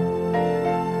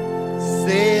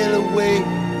 sail away.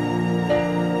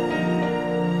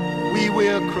 We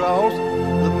will cross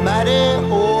the mighty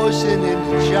ocean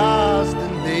into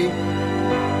Charleston Bay.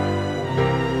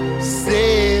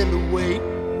 Sail away,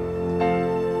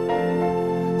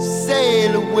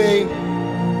 sail away.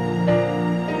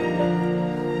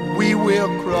 We will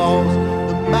cross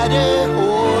the mighty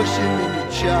ocean into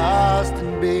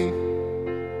Charleston Bay.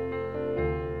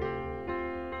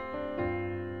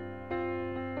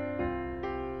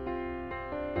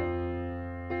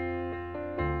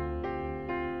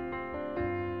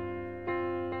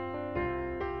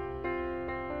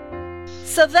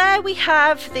 So there we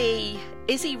have the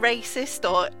is he racist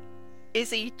or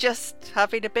is he just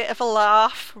having a bit of a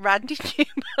laugh? Randy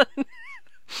Newman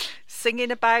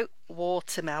singing about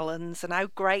watermelons and how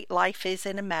great life is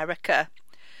in America.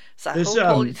 So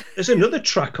there's another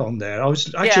track on there. I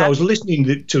was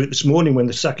listening to it this morning when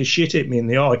the sack of shit hit me in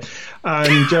the eye,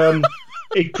 and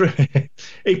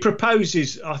he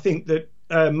proposes, I think, that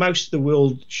most of the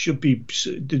world should be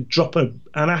drop an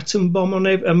atom bomb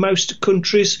on most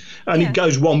countries, and it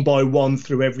goes one by one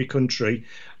through every country.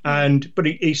 But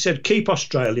he said keep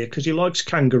Australia because he likes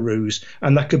kangaroos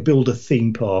and that could build a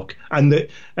theme park and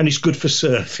it's good for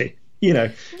surfing, you know.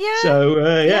 Yeah. So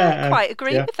I quite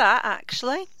agree with that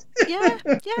actually. Yeah,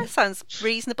 sounds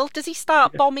reasonable. Does he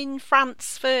start bombing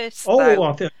France first? Oh,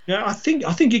 I think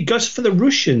it goes for the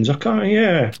Russians. I can't.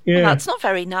 Yeah. Well, that's not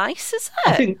very nice, is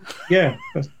it?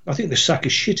 I think the sack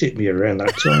of shit hit me around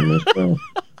that time as well.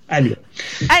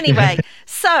 Anyway,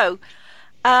 so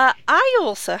I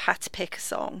also had to pick a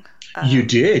song. You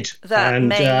did that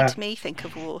made me think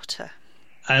of water.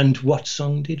 And what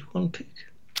song did one pick?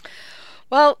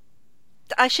 Well,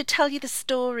 I should tell you the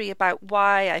story about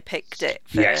why I picked it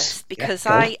first, because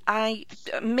I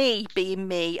being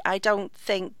me, I don't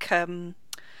think of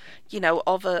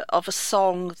a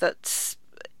song that's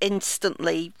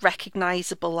instantly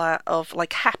recognisable of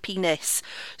like happiness.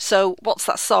 So what's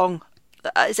that song?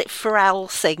 Is it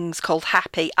Pharrell sings called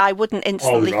Happy? I wouldn't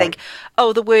instantly think,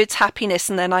 the word's happiness,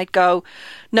 and then I'd go,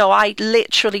 no, I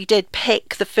literally did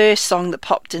pick the first song that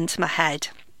popped into my head.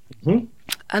 Mm-hmm.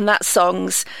 And that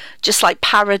song's Just Like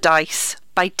Paradise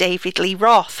by David Lee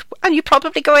Roth. And you're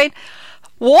probably going,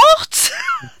 what?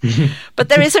 But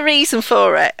there is a reason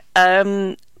for it.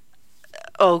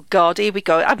 Oh God, here we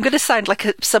go. I'm going to sound like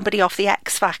somebody off the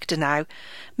X Factor now.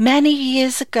 Many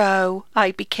years ago,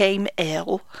 I became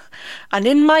ill, and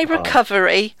in my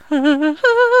recovery,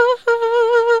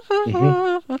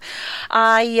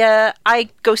 I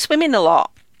go swimming a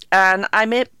lot, and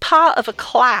I'm a part of a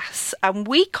class, and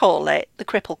we call it the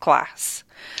cripple class.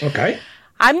 Okay.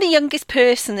 I'm the youngest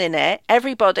person in it.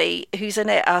 Everybody who's in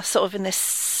it are sort of in their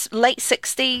late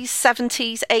 60s,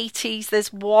 70s, 80s.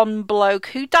 There's one bloke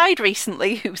who died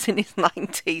recently who's in his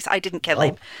 90s. I didn't kill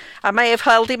him. I may have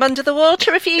held him under the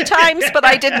water a few times, but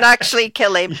I didn't actually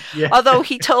kill him. Yeah. Although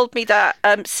he told me that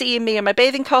seeing me in my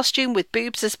bathing costume with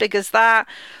boobs as big as that,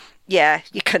 yeah,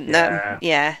 you couldn't.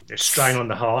 Yeah. It's strain on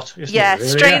the heart, isn't it? Really?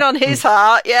 Strain on his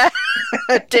heart, yeah.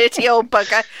 Dirty old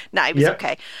bugger. No, it was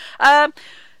okay.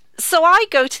 So I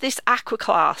go to this aqua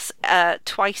class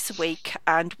twice a week,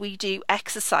 and we do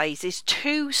exercises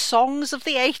to songs of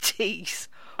the 80s.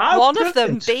 One of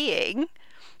them being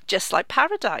Just Like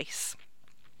Paradise.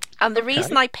 And the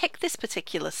reason I picked this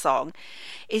particular song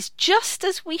is just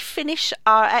as we finish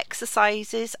our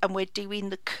exercises and we're doing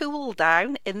the cool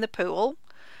down in the pool,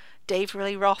 David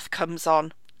Lee Roth comes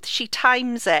on. She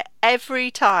times it every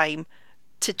time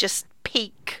to just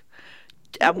peak.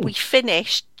 And we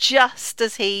finish just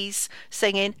as he's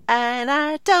singing, and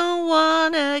I don't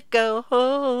want to go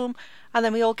home. And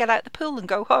then we all get out the pool and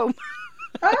go home.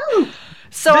 Oh!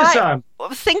 So I'm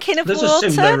thinking of there's water.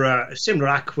 There's a similar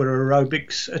aqua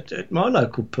aerobics at my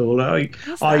local pool.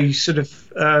 I sort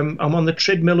of, I'm on the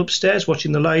treadmill upstairs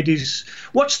watching the ladies.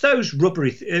 What's those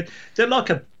rubbery, they're like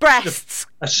breasts.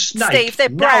 A snake. Steve, they're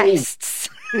breasts.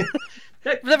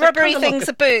 The rubbery things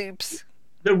are boobs.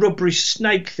 The rubbery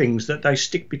snake things that they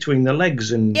stick between the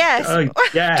legs and yes,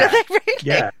 yeah, do they really?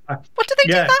 Yeah. What do they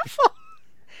do that for?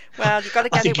 Well, you've got to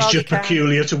get it while you can. I think it's just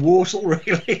peculiar to Walsall,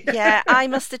 really. Yeah, I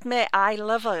must admit, I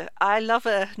love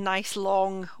a nice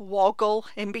long woggle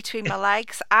in between my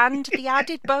legs, and the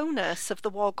added bonus of the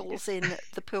woggles in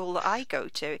the pool that I go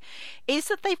to is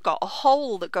that they've got a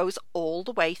hole that goes all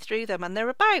the way through them, and they're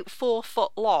about 4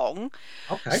 foot long.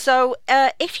 Okay. So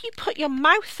if you put your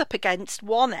mouth up against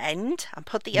one end and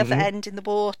put the other end in the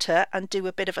water and do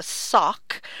a bit of a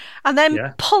sock, and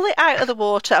then pull it out of the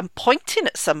water and pointing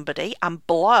at somebody and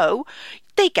blow,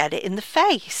 they get it in the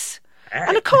face.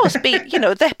 And of course, there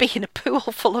being a pool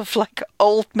full of like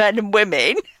old men and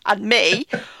women and me,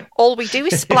 all we do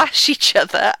is splash each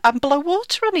other and blow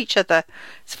water on each other.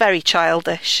 It's very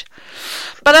childish.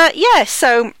 But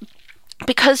so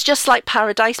because Just Like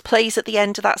Paradise plays at the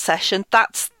end of that session,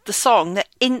 that's the song that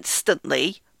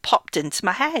instantly popped into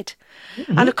my head.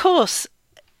 Mm-hmm. And of course,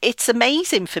 it's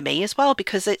amazing for me as well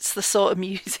because it's the sort of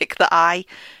music that I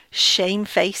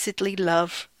shamefacedly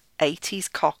love.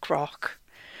 80s cock rock.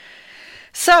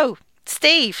 So,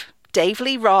 Steve, Dave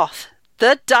Lee Roth,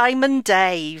 the Diamond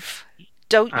Dave.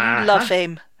 Don't you love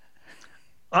him?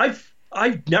 I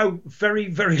know very,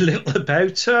 very little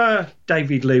about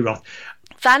David Lee Roth.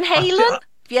 Van Halen? Have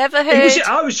you ever heard?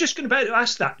 I was just going to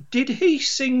ask that. Did he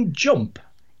sing Jump?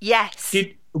 Yes.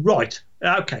 Right.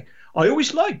 Okay. I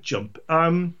always liked Jump.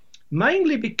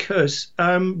 Mainly because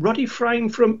Roddy Frame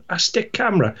from Aztec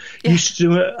Camera used to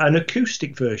do an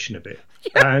acoustic version of it.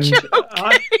 You're joking.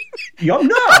 I'm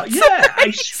not. Yeah,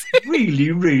 it's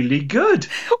really, really good.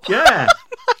 Yeah,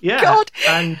 God.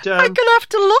 And I'm gonna have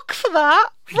to look for that.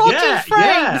 Roddy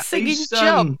Frame singing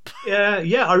Jump.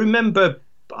 Yeah. I remember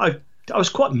I was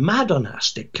quite mad on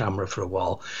Aztec Camera for a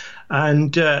while,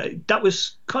 and that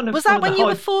was kind of. Was that when you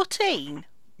were 14?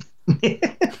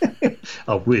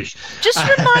 I wish. Just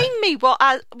remind me what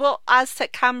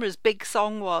Aztec Camera's big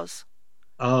song was.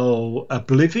 Oh,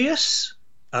 Oblivious.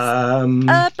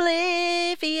 Oblivious.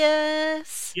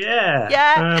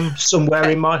 Yeah. Somewhere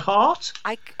in my heart.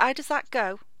 How does that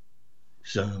go?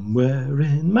 Somewhere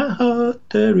in my heart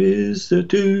there is a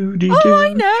doo-dee-doo. Oh,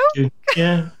 I know.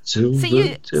 Yeah. So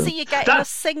you're getting us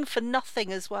sing for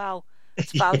nothing as well.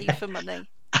 It's value for money.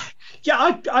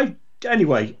 Yeah.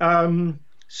 Anyway.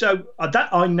 So that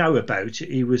I know about.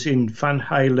 He was in Van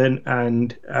Halen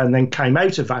and then came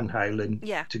out of Van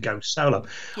Halen to go solo.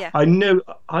 Yeah. I knew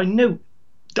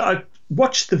that I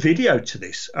watched the video to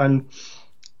this, and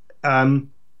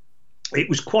it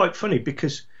was quite funny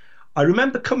because I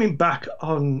remember coming back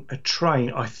on a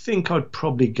train. I think I'd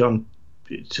probably gone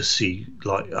to see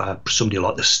like somebody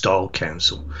like the Style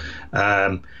Council,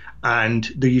 and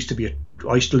there used to be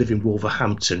I used to live in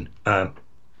Wolverhampton.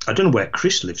 I don't know where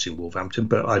Chris lives in Wolverhampton,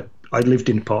 but I lived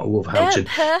in part of Wolverhampton.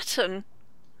 Purton.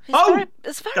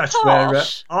 It's very that's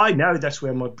posh. where I know that's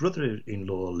where my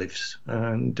brother-in-law lives,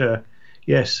 and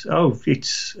yes,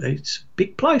 it's a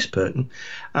big place, Burton.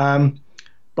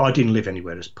 But I didn't live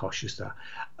anywhere as posh as that.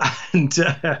 And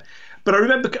but I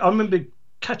remember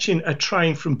catching a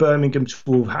train from Birmingham to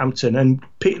Wolverhampton, and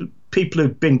people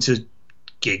who've been to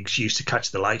gigs used to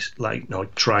catch the late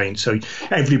night train, so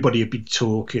everybody would be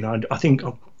talking. I'm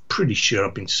pretty sure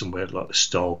I've been somewhere like the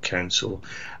Style Council,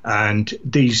 and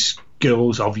these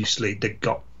girls, obviously, they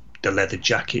got the leather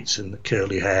jackets and the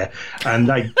curly hair, and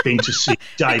they'd been to see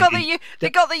David. They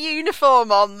got the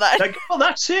uniform on then. Well,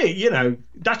 that's it.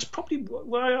 That's probably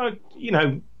why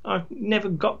I never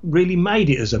got really made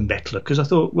it as a metaler, because I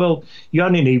thought, well, you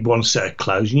only need one set of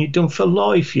clothes and you're done for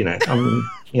life. I mean,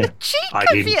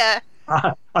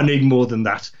 I need more than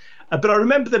that. But I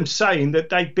remember them saying that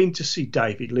they'd been to see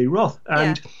David Lee Roth,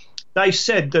 and they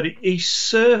said that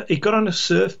he got on a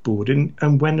surfboard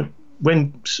and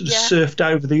went sort of surfed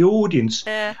over the audience.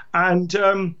 And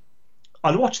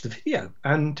I watched the video,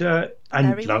 and lo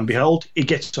and behold, he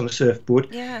gets on a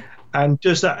surfboard and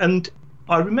does that. And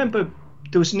I remember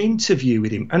there was an interview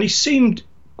with him, and he seemed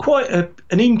quite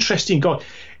an interesting guy.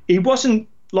 He wasn't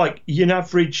like your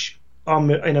average,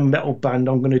 I'm in a metal band,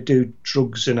 I'm going to do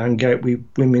drugs and hang out with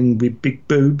women with big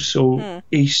boobs. Or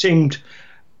he seemed,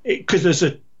 because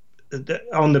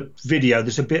on the video,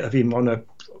 there's a bit of him on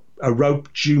a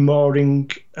rope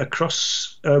jumaring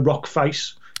across a rock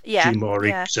face.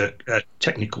 Jumaring is a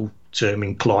technical term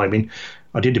in climbing.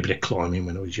 I did a bit of climbing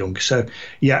when I was younger. So,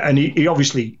 and he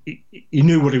obviously he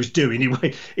knew what he was doing.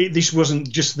 This wasn't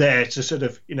just there to sort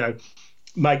of,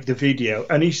 make the video.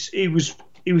 And he was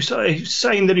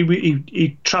saying that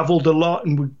he travelled a lot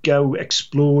and would go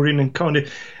exploring and kind of,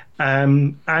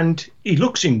 and he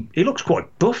looks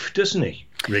quite buff, doesn't he?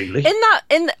 Really?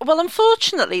 Well,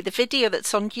 unfortunately, the video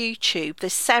that's on YouTube,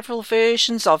 there's several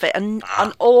versions of it, and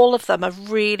all of them are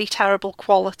really terrible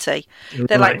quality.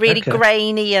 They're like really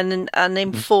grainy and in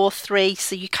 4:3,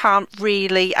 so you can't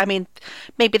really. I mean,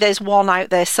 maybe there's one out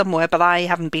there somewhere, but I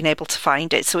haven't been able to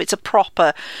find it. So it's a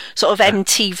proper sort of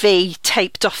MTV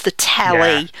taped off the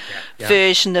telly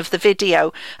version of the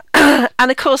video,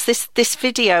 and of course, this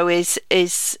video is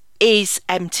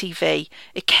MTV.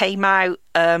 It came out.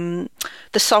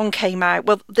 The song came out.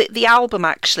 Well, the album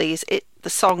actually the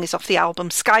song is off the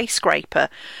album Skyscraper,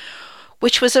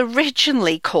 which was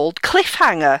originally called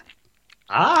Cliffhanger.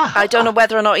 I don't know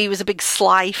whether or not he was a big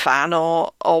Sly fan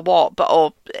or what,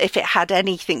 or if it had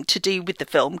anything to do with the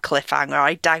film Cliffhanger.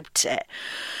 I doubt it.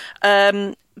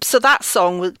 So that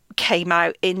song came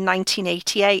out in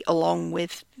 1988 along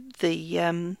with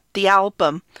the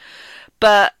album,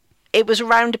 but it was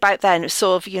around about then,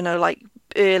 sort of, like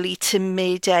early to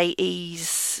mid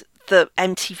 80s, the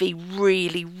MTV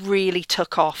really, really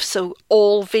took off. So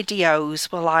all videos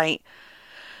were like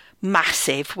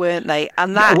massive, weren't they?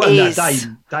 And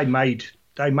they made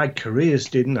careers,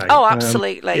 didn't they? Oh,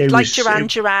 absolutely.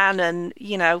 Duran and,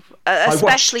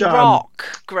 especially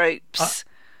rock groups.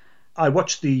 I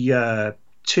watched the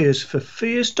Tears for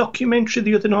Fears documentary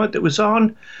the other night that was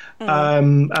on.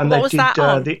 And what was that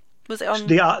on? Was it on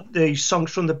the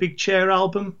songs from the Big Chair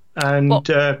album? And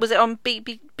was it on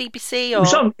BBC or?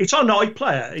 It's on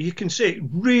iPlayer. You can see it.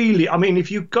 Really, I mean,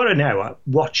 if you've got an hour,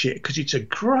 watch it, because it's a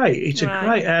great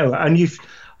hour. And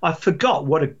I forgot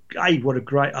what a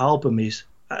great album is.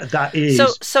 That is.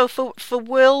 So for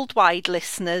worldwide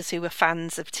listeners who are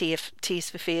fans of Tears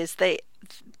for Fears,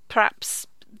 perhaps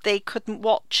they couldn't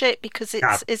watch it because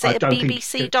is it a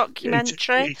BBC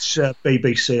documentary? It's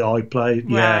BBC iPlayer.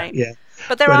 Right. Yeah.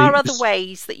 But there are other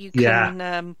ways that you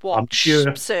can watch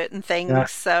certain things.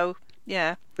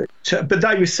 Yeah. So But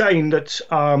they were saying that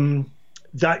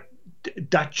that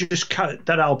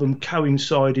album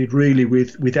coincided really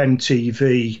with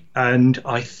MTV, and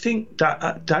I think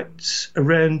that's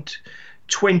around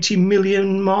 20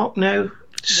 million mark now.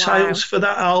 Sales for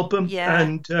that album.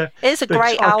 And it's a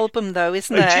great album, though,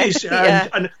 isn't it? It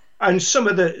is. And some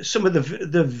of the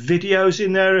videos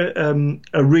in there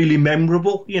are really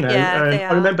memorable,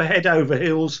 I remember Head Over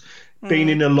Heels being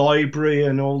in a library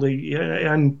and all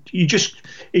and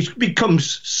it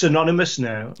becomes synonymous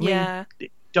now. I mean,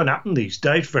 it don't happen these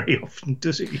days very often,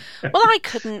 does it? Well,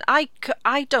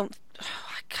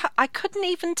 I couldn't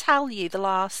even tell you the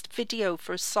last video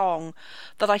for a song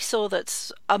that I saw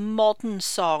that's a modern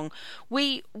song.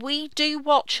 We do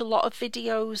watch a lot of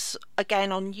videos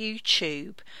again on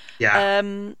YouTube.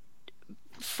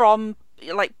 From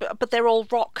but they're all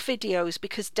rock videos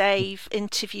because Dave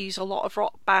interviews a lot of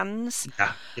rock bands.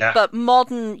 But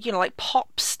modern, like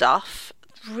pop stuff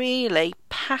really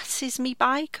passes me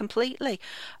by completely.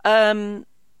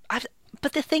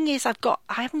 but the thing is, I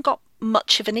haven't got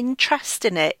much of an interest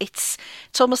in it. It's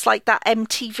almost like that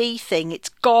MTV thing. It's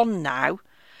gone now.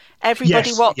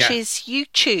 Everybody watches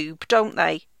YouTube, don't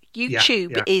they?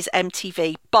 YouTube is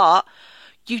MTV, but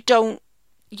you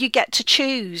get to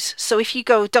choose. So if you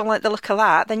don't like the look of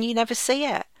that, then you never see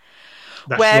it.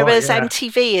 Whereas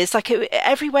MTV is like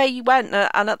everywhere you went,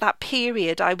 and at that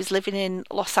period I was living in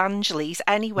Los Angeles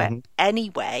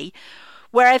anyway,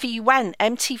 wherever you went,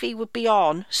 MTV would be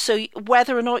on. So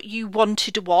whether or not you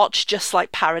wanted to watch Just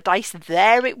Like Paradise,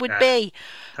 there it would be,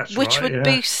 which would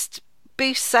boost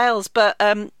sales. But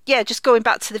just going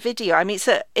back to the video, I mean,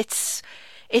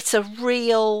 it's a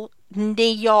real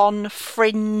neon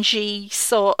fringy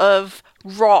sort of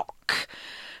rock,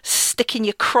 sticking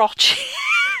your crotch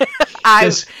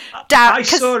out. I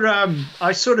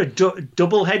saw a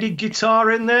double-headed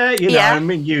guitar in there. You know, I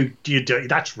mean, you do,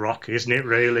 that's rock, isn't it?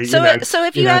 Really. So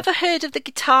have you ever heard of the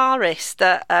guitarist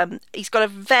that he's got a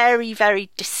very, very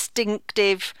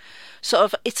distinctive sort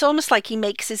of? It's almost like he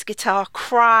makes his guitar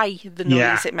cry, the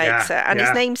noise it makes it, and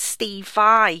his name's Steve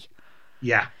Vai.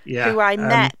 Yeah. Who I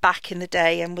met back in the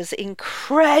day and was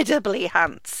incredibly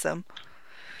handsome.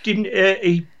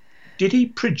 Did he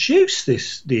produce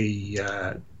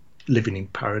the Living in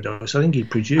Paradise? I think he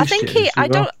produced it. I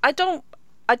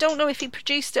don't know if he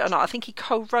produced it or not. I think he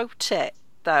co-wrote it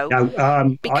though.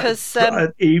 No, because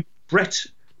Brett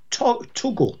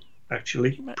Tuggle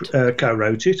actually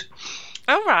co-wrote it.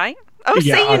 Oh right. Oh,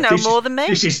 so you know more than me.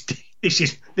 This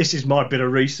is my bit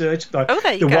of research. But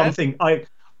there you go. One thing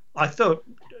I thought,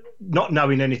 not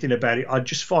knowing anything about it, I'd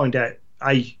just find out,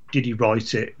 A, did he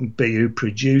write it, and B, who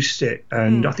produced it.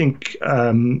 And I think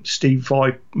Steve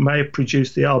Vai may have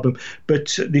produced the album,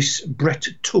 but this Brett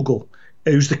Tuggle,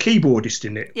 who's the keyboardist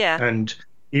in it, and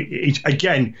it's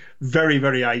again very,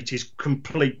 very 80s,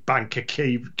 complete banker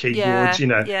keyboards. You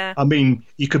know, I mean,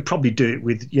 you could probably do it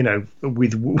with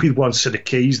with one set of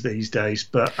keys these days,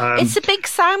 but it's a big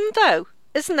sound though.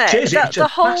 Isn't it? It's the a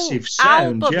whole massive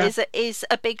sound, album is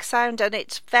a big sound, and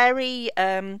it's very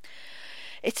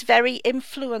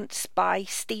influenced by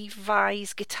Steve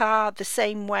Vai's guitar, the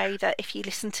same way that if you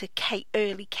listen to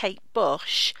early Kate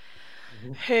Bush,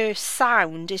 her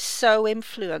sound is so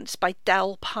influenced by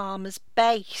Del Palmer's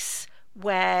bass,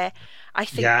 where I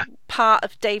think part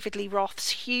of David Lee Roth's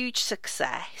huge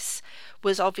success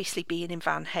was obviously being in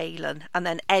Van Halen, and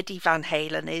then Eddie Van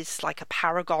Halen is like a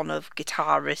paragon of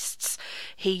guitarists.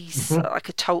 He's like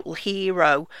a total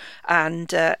hero,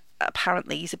 and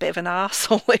apparently he's a bit of an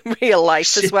arsehole in real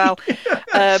life as well.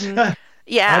 I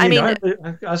mean,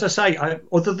 as I say,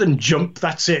 other than Jump,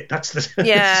 that's it. That's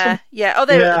the Oh,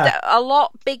 they're a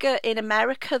lot bigger in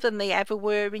America than they ever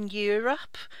were in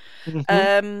Europe.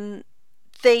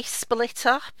 They split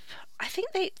up. I think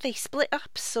they split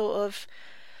up sort of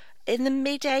in the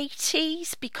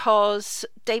mid-80s because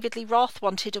David Lee Roth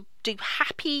wanted to do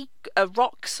happy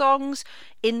rock songs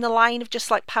in the line of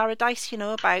Just Like Paradise,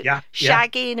 about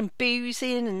shagging and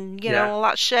boozing and all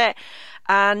that shit.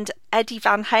 And Eddie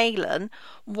Van Halen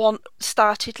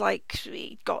started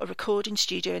he got a recording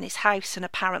studio in his house, and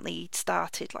apparently he'd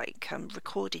started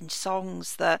recording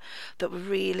songs that were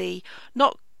really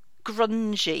not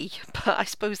grungy, but I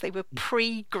suppose they were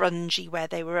pre-grungy, where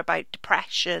they were about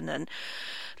depression and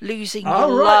losing your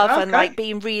love and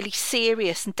being really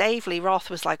serious. And Dave Lee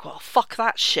Roth was like, well, fuck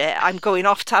that shit, I'm going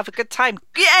off to have a good time.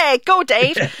 Yeah, go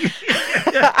Dave.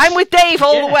 I'm with Dave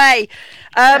all the way.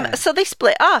 So they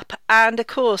split up, and of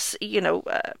course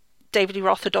David Lee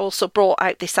Roth had also brought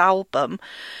out this album,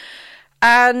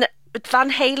 and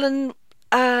Van Halen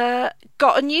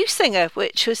got a new singer,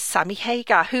 which was Sammy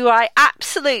Hagar, who I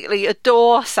absolutely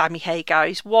adore. Sammy Hagar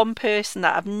is one person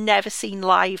that I've never seen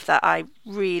live that I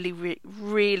really,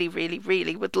 really, really,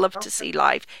 really would love to see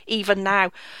live, even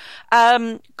now.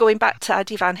 Going back to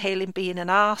Eddie Van Halen being an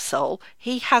arsehole,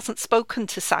 he hasn't spoken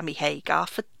to Sammy Hagar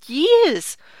for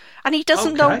years, and he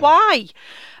doesn't know why.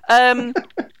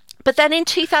 But then in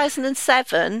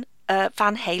 2007,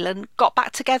 Van Halen got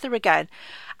back together again,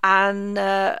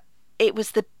 and it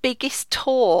was the biggest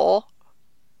tour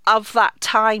of that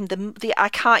time. I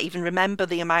can't even remember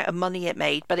the amount of money it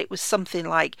made, but it was something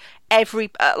like every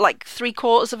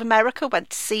 3/4 of America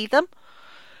went to see them.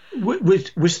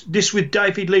 Was this with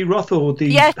David Lee Roth or the?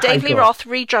 Yeah, David Lee Roth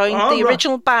rejoined the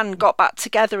original band, got back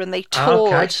together, and they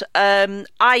toured.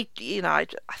 I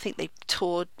think they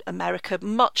toured America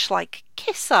much like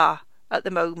Kiss are at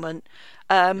the moment,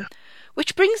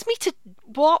 which brings me to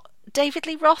what David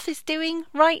Lee Roth is doing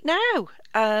right now.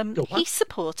 He's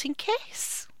supporting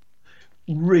Kiss.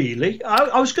 really.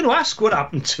 I was going to ask what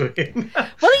happened to him.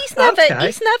 Well, he's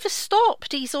never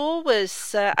stopped. He's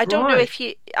always. I don't know if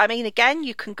you. I mean, again,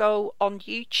 you can go on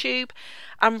YouTube,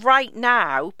 and right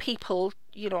now, people,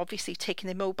 obviously taking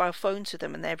their mobile phones with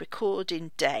them, and they're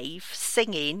recording Dave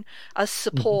singing as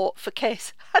support for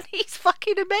Kiss, and he's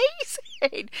fucking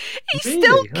amazing. He's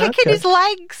still kicking his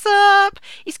legs up.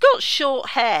 He's got short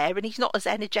hair, and he's not as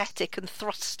energetic and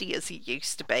thrusty as he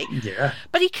used to be. Yeah,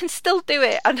 but he can still do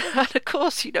it, and of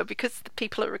course, because the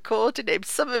people are recording him,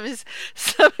 some of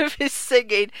his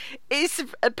singing is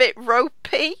a bit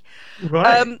ropey.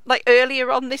 Right. Like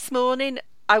earlier on this morning,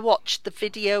 I watched the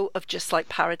video of Just Like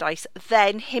Paradise.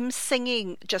 Then him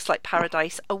singing Just Like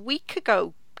Paradise a week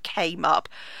ago came up.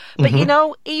 But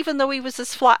even though he was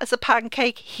as flat as a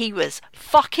pancake, he was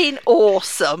fucking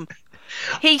awesome.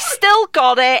 He still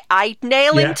got it. I'd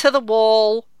nail him to the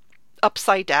wall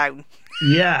upside down.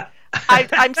 Yeah.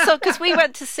 I'm so, because we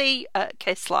went to see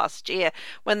Kiss last year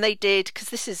when they did, because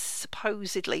this is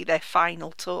supposedly their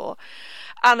final tour.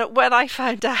 And when I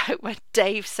found out, when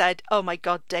Dave said, "Oh my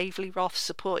God, Dave Lee Roth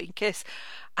supporting Kiss,"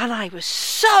 and I was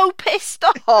so pissed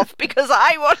off because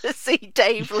I want to see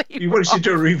Dave Lee Roth. You wanted to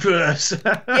do a reverse.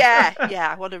 Yeah,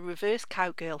 I want to reverse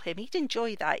cowgirl him. He'd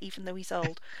enjoy that, even though he's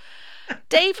old.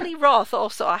 Dave Lee Roth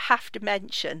also, I have to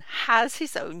mention, has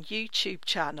his own YouTube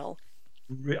channel.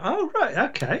 Oh, right,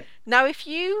 okay. Now, if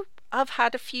you have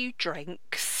had a few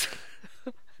drinks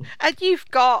and you've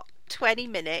got 20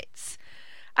 minutes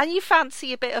and you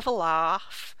fancy a bit of a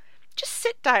laugh, just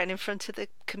sit down in front of the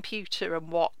computer and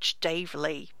watch Dave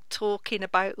Lee talking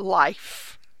about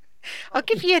life. I'll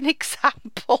give you an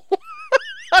example.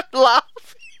 I'm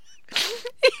laughing.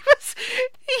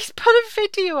 He's put a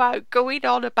video out going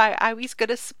on about how he's going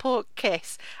to support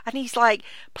Kiss, and he's like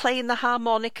playing the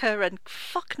harmonica and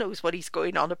fuck knows what he's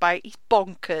going on about. He's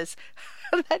bonkers.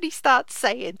 And then he starts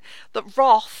saying that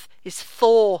Roth is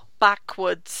Thor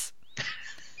backwards.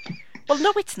 Well,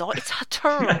 no, it's not. It's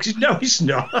Hatur. No, it's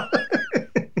not.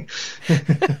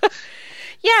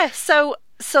 Yeah, so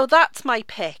that's my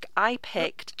pick. I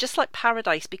picked Just Like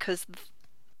Paradise because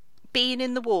being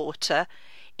in the water,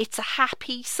 it's a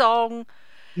happy song.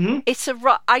 It's a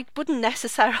rock. I wouldn't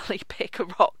necessarily pick a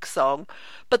rock song,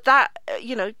 but that,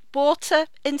 water,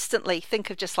 instantly think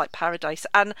of Just Like Paradise.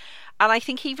 And I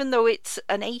think even though it's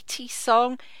an 80s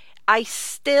song, I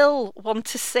still want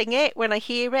to sing it when I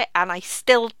hear it, and I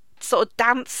still sort of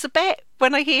dance a bit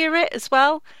when I hear it as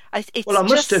well. I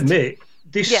must admit,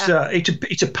 this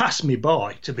it's a pass me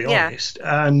by, to be honest.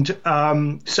 And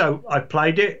so I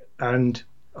played it, and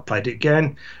I played it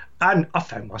again. And I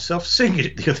found myself singing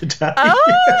it the other day.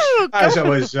 Oh, as I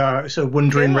was sort of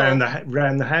wandering around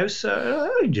the house. So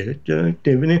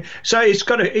it's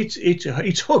got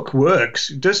its hook works,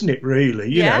 doesn't it?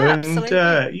 Really, absolutely.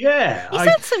 And he's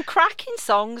had some cracking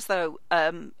songs though.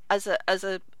 As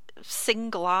a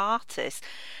single artist,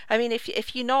 I mean,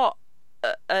 if you're not.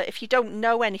 If you don't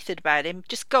know anything about him,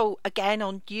 just go again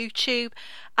on YouTube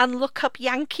and look up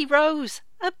Yankee Rose.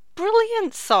 A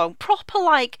brilliant song, proper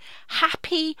like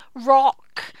happy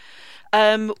rock.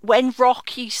 When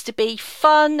rock used to be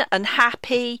fun and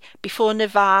happy before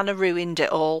Nirvana ruined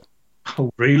it all.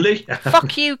 Oh, really?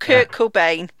 Fuck you, Kurt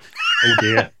Cobain. Oh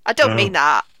dear. I don't mean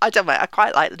that. I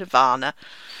quite like Nirvana.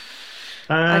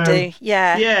 I do.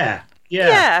 Yeah.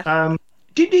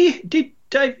 Did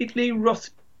David Lee Roth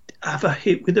have a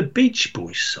hit with a Beach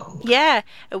Boys song? Yeah,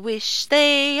 I wish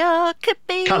they all could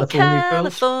be California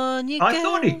Girls. I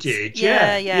thought he did.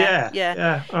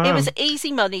 Yeah. It was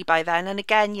easy money by then, and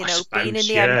again, being in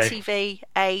the MTV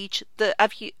age.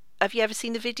 Have you ever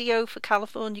seen the video for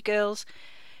California Girls?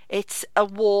 It's a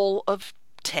wall of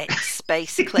tits,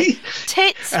 basically.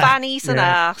 Tits, fannies, and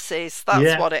arses.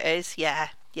 That's what it is. Yeah.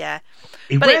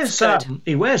 He wears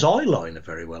eyeliner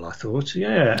very well, I thought.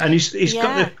 Yeah, and he's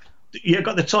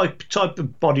got the type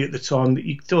of body at the time that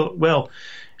you thought, well,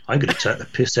 I'm going to take the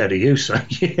piss out of you, so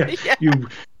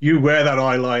you wear that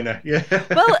eyeliner. Yeah.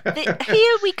 Well,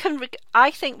 here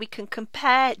I think we can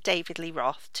compare David Lee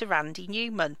Roth to Randy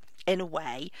Newman in a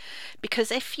way,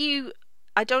 because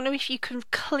I don't know if you can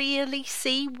clearly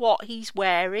see what he's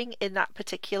wearing in that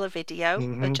particular video,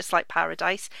 Just Like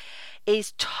Paradise,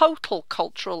 is total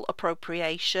cultural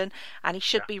appropriation, and he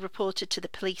should be reported to the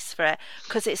police for it,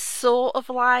 because it's sort of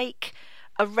like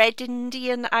a Red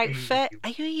Indian outfit. Are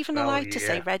you even allowed to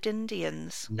say Red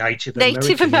Indians? Native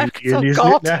Americans. Indian,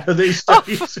 oh God! Now, these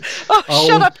days.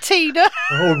 Shut up, Tina.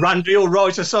 Oh, Randy will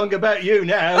write a song about you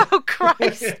now. Oh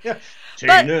Christ!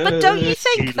 But don't you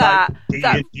think that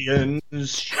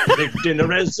Indians lived in a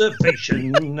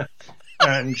reservation?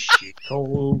 and she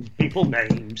called people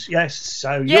names. Yes,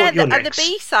 so yeah, you're and the next.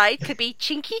 B-side could be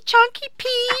Chinky Chonky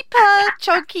People,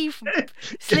 Chunky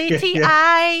Slitty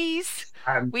Eyes.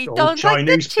 And We all don't Chinese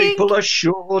like the chink. people are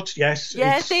short. Yes,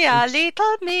 Yes, they are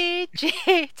little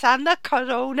midgets and the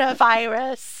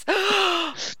coronavirus.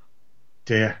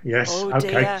 Dear, yes, Oh okay.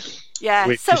 dear. Yeah.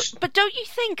 We're So, just- but don't you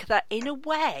think that in a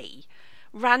way,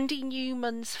 Randy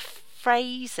Newman's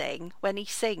phrasing when he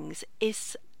sings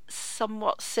is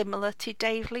somewhat similar to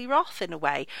Dave Lee Roth in a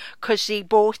way, because they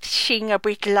both sing a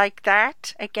bit like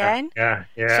that again. Yeah.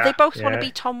 So they both want to yeah.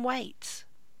 be Tom Waits.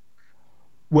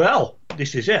 Well,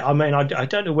 this is it. I mean, I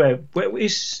don't know where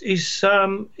is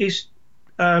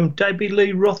David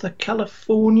Lee Roth a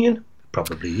Californian?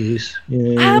 Probably is.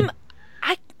 Yeah.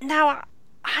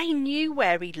 I knew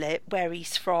where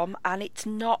he's from, and it's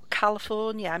not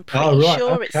California. I'm Oh, pretty right,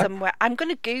 sure it's okay. somewhere. I'm going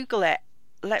to Google it.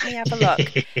 Let me have a look.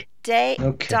 Okay.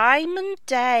 Diamond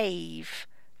Dave.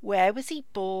 Where was he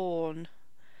born?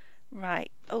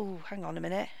 Right. Oh, hang on a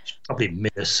minute. Probably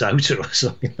Minnesota or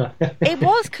something like that. It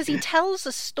was because he tells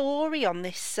a story on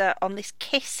this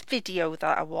Kiss video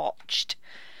that I watched,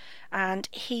 and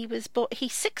he's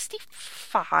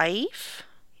 65.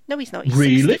 No, he's not. He's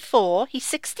Really? 64. He's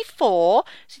 64.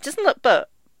 So he doesn't look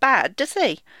bad, does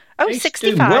he? Oh, he's He's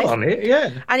 65. doing well on it,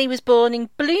 yeah. And he was born in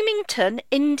Bloomington,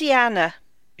 Indiana.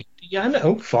 Yeah,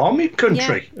 no, farming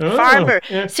country. Yeah. Oh, Farmer.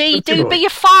 yeah, So he country do boy. be a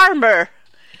farmer.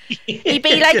 He'd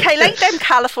be like, I like them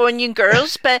Californian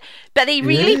girls, but he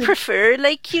really Yeah. prefer,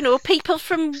 like, people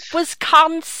from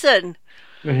Wisconsin,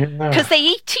 Yeah. because they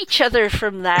eat each other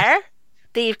from there.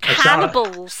 They're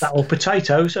cannibals. That or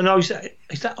potatoes. And is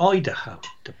that Idaho?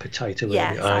 The potato Yeah,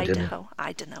 area? it's I don't know. Idaho.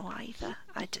 I don't know either.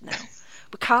 I don't know.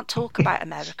 We can't talk about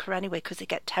America anyway because they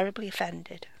get terribly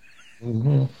offended.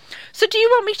 Mm-hmm. So do you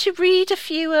want me to read a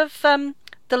few of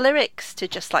the lyrics to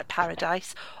Just Like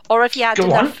Paradise, or have you had Go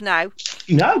enough on. now?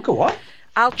 No, go on.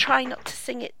 I'll try not to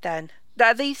sing it then.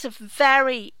 Now, these are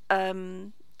very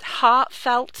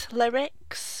heartfelt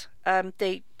lyrics.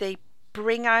 They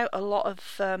bring out a lot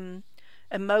of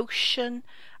emotion.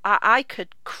 I could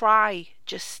cry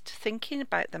just thinking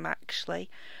about them, actually.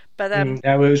 But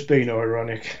Now who's been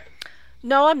ironic?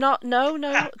 no, I'm not. No,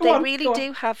 Go they on, really go on.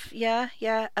 do have. Yeah.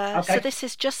 Okay. So this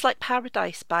is Just Like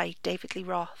Paradise by David Lee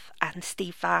Roth and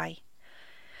Steve Vai.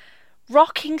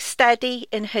 Rocking steady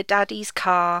in her daddy's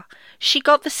car, she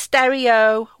got the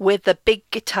stereo with the big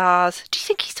guitars. Do you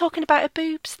think he's talking about her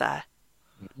boobs there?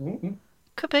 Mm-mm.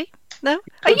 Could be. No?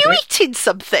 Are you be. eating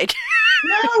something?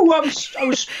 No, I was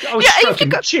Yeah, you've stroking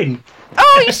got- chin.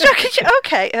 Oh, you're stroking.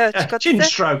 Okay. Chin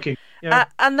stroking. Yeah.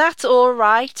 And that's all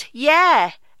right.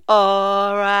 Yeah.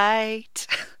 All right.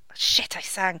 Shit, I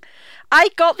sang. I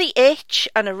got the itch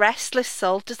and a restless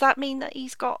soul. Does that mean that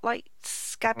he's got, like,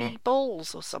 scabby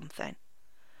balls or something?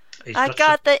 He's I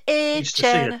got the needs to itch see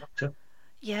a and... doctor.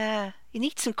 Yeah, you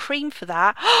need some cream for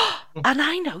that. And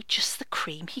I know just the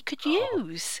cream he could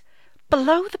use.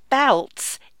 Below the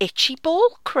belts, itchy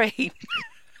ball cream.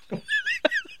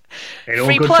 In all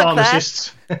Free good plug there.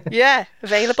 pharmacists. Yeah,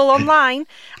 available online.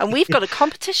 And we've got a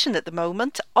competition at the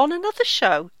moment on another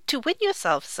show to win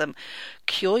yourself some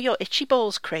Cure Your Itchy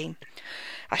Balls cream.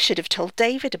 I should have told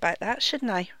David about that,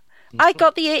 shouldn't I? I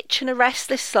got the itch and a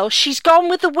restless soul. She's gone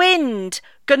with the wind.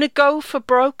 Gonna go for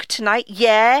broke tonight.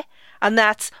 Yeah. And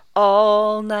that's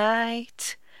all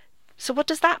night. So what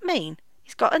does that mean?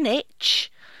 He's got an itch.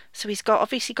 So he's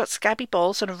obviously got scabby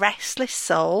balls and a restless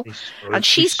soul. And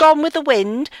she's gone with the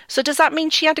wind. So does that mean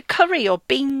she had a curry or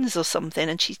beans or something?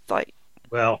 And she's like...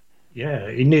 Well, yeah,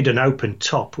 he'd need an open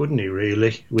top, wouldn't he,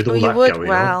 really, with all you that would. going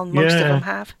Well, on? most of Yeah. them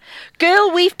have. Girl,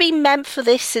 we've been meant for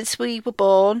this since we were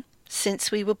born.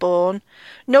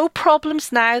 No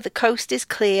problems now, the coast is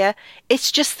clear.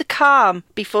 It's just the calm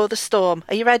before the storm.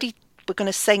 Are you ready? We're going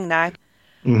to sing now.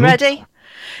 Mm-hmm. Ready?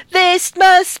 This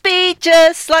must be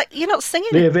just like... You're not singing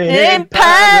Living it. in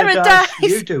paradise.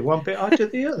 You do one bit, I do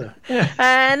the other. Yeah.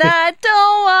 And I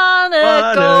don't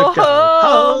want to go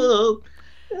home.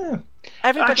 Yeah.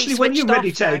 Everybody Actually, when you switched read off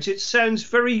it now. out, it sounds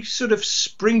very sort of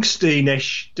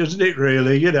Springsteen-ish, doesn't it,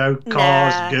 really? You know,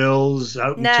 cars, Nah. girls,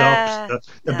 open Nah. tops,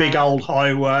 the big Nah. old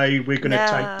highway, we're going to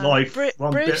Nah. take life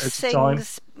one Bruce bit at a time.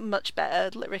 sings much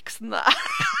better lyrics than that.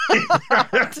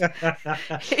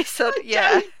 He said,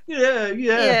 yeah.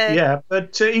 Yeah.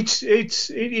 But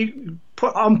it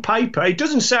put on paper, it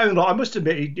doesn't sound like. I must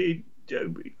admit,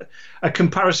 a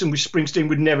comparison with Springsteen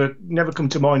would never come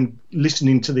to mind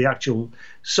listening to the actual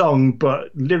song, but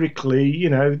lyrically, you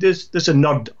know, there's a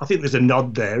nod. I think there's a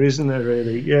nod there, isn't there?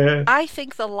 Really, yeah. I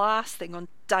think the last thing on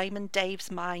Diamond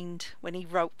Dave's mind when he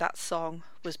wrote that song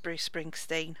was Bruce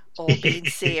Springsteen, all being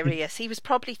serious. He was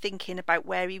probably thinking about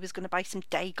where he was going to buy some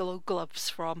Day-Glo gloves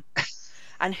from,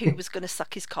 and who was going to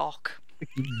suck his cock.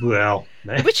 Well,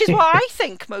 which is what I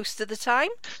think most of the time.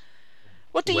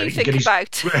 What do you think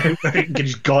about? Get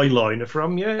his guy liner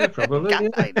from, yeah, probably.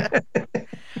 Yeah.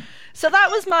 So that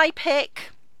was my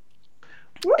pick.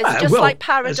 It's Just Like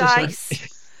Paradise.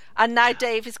 And now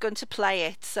Dave is going to play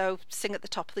it, so sing at the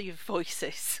top of your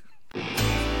voices.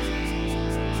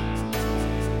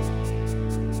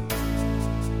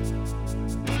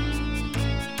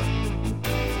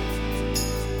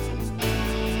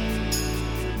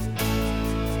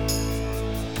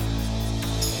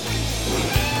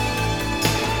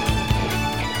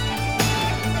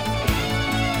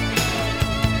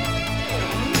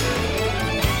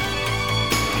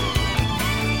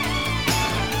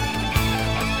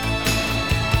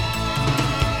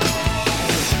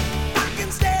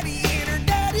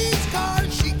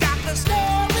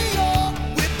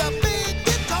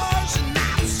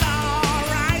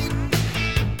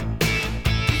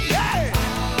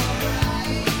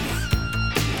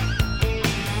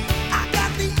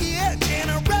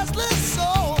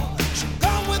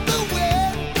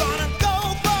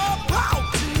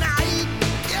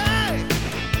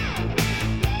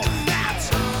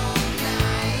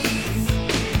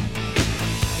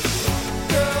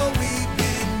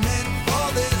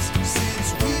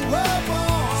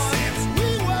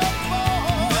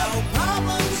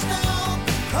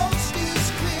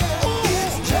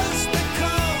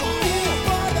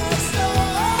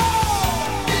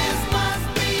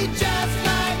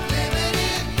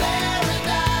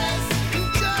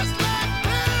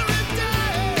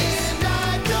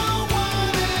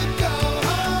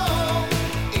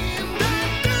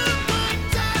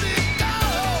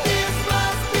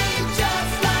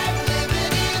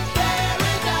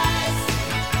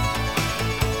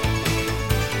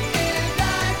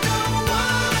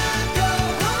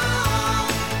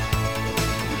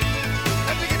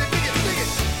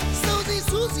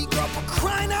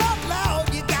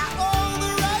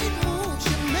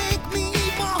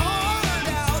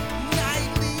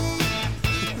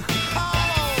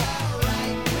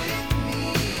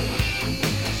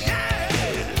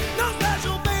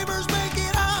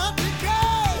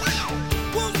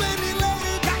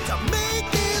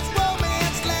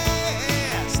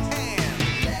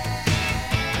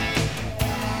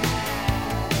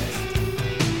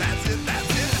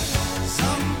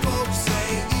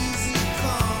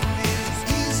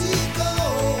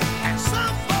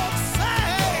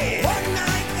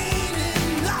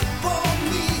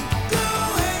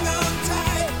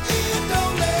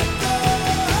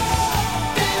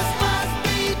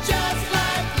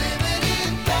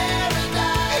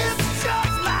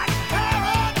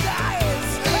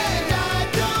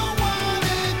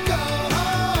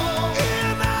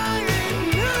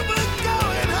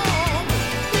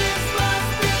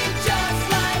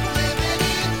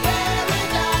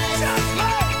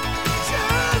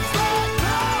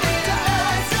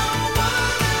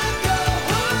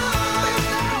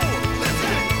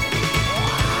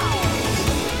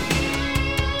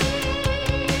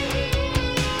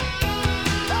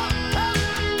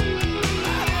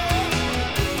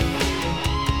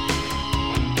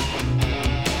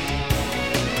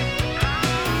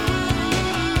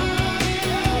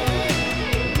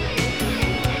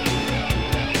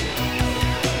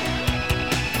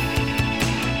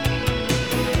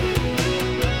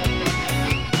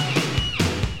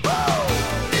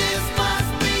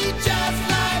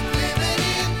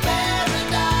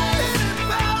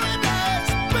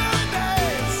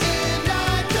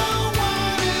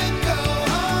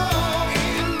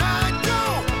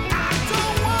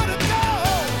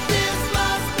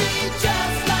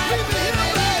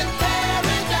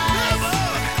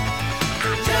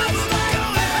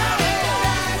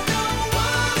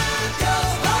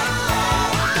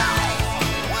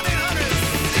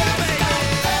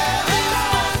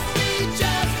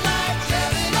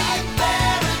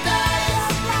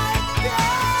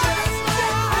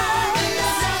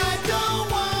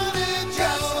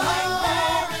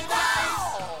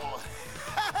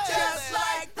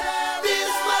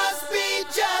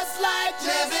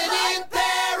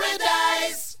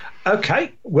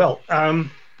 Okay, well,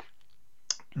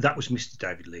 that was Mr.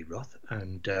 David Lee Roth,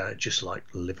 and Just Like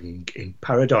Living in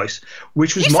Paradise,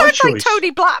 which was my choice. You sound like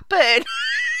Tony Blackburn.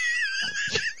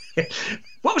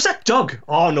 what was that dog?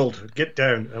 Arnold, get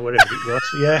down, or whatever it was.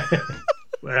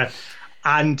 Yeah.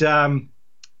 And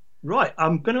right,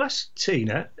 I'm going to ask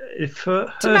Tina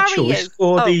for her choice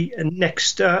for the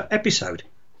next episode.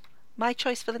 My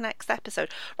choice for the next episode.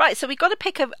 Right, so we've got to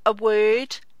pick a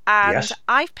word, and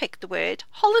I've picked the word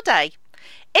holiday.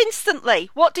 Instantly,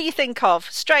 what do you think of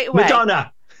straight away?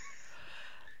 Madonna.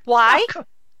 Why?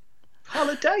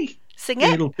 Holiday. Sing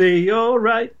it. It'll be all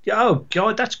right. Oh,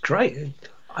 God, that's great.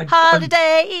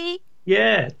 Holiday.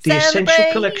 The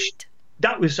Essential Collection.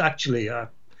 That was actually, I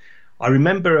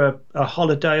remember a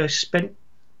holiday I spent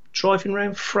driving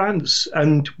around France,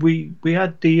 and we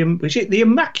had the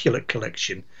Immaculate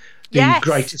Collection, the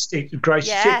greatest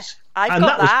hits. I've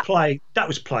got that. That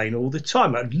was playing all the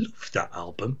time. I loved that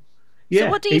album. So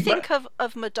what do you think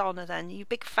of Madonna then? Are you a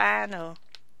big fan, or?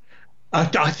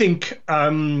 I think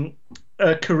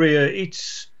her career,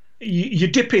 you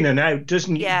dip in and out,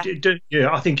 doesn't it?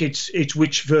 Yeah. I think it's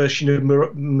which version of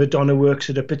Madonna works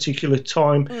at a particular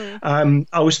time.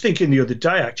 I was thinking the other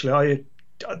day, actually,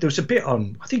 there was a bit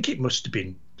on, I think it must have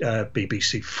been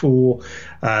BBC 4,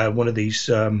 one of these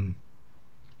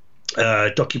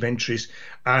documentaries,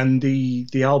 and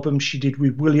the album she did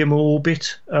with William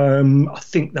Orbit. I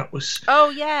think that was. Oh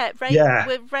yeah,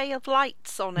 with Ray of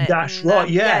Lights on it. That's right.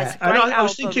 Yeah, and I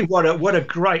was thinking, what a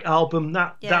great album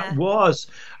that was.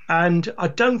 And I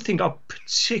don't think I've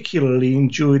particularly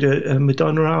enjoyed a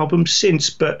Madonna album since,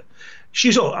 but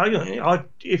she's all.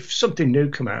 If something new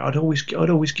come out, I'd always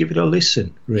give it a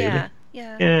listen. Really.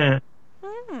 Yeah.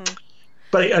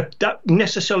 But that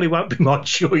necessarily won't be my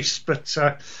choice. But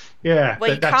yeah.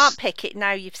 Well, you can't pick it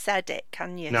now. You've said it,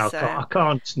 can you? No, I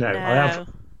can't. No, I have.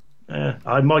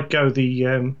 I might go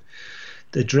the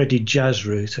dreaded jazz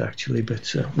route, actually,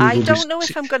 but I don't know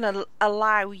if I'm going to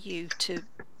allow you to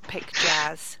pick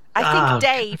jazz. I think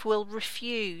Dave will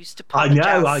refuse to put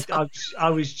jazz. I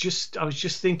was just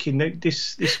thinking that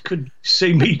this could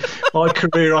see my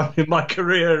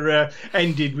career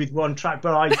ended with one track,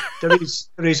 but there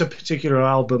is a particular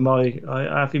album I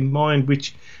have in mind,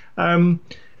 which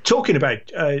talking about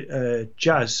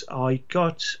jazz, I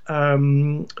got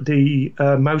the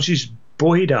Moses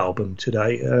Boyd album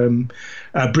today.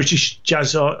 A British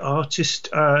jazz artist.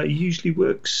 He usually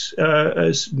works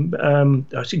as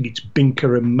I think it's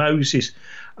Binker and Moses,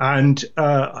 and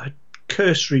I had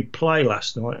cursory play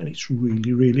last night, and it's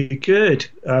really, really good.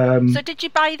 So did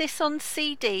you buy this on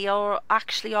CD or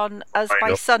actually on, as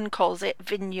my son calls it,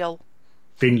 vinyl?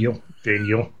 Vinyl.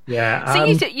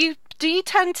 Yeah. So do you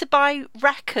tend to buy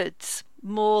records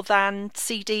more than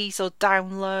CDs or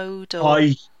download? Or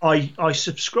I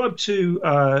subscribe to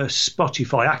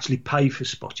Spotify. I actually pay for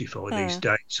Spotify these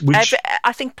days. Which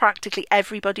I think practically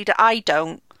everybody does. I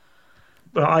don't.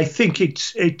 I think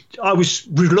I was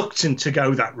reluctant to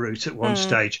go that route at one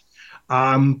stage.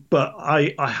 But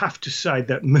I have to say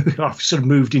that I've sort of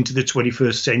moved into the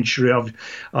 21st century.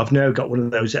 I've now got one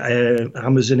of those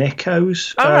Amazon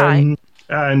Echoes,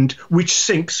 and which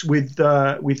syncs with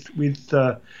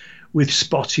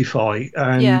Spotify,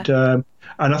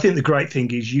 and I think the great thing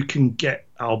is you can get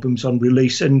albums on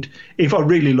release, and if I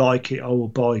really like it, I will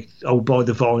buy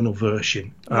the vinyl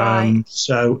version. Right.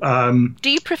 So do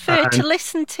you prefer to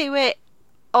listen to it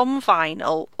on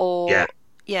vinyl or?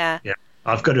 Yeah.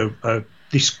 I've got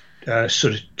this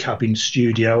sort of cabin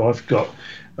studio. I've got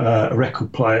a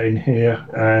record player in here,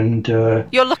 and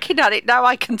you're looking at it now.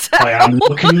 I can tell. I am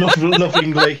looking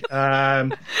lovingly.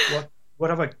 What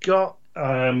have I got?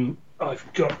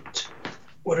 I've got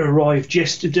what arrived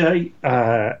yesterday.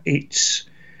 It's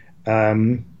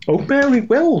Mary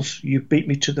Wells. You beat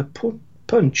me to the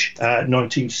punch.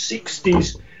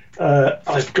 1960s.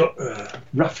 I've got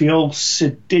Raphael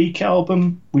Sadiq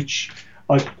album, which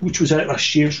was out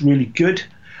last year. It's really good.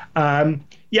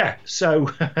 So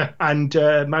and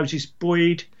Moses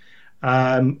Boyd.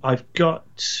 I've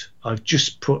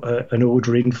just put an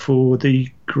order in for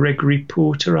the Gregory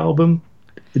Porter album,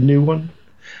 the new one.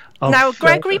 Now,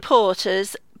 Gregory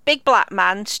Porter's big black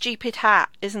man, stupid hat,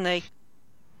 isn't he?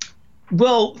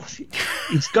 Well,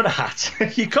 he's got a hat.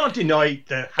 You can't deny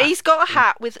the hat. He's got a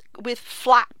hat with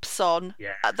flaps on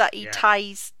that he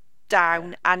ties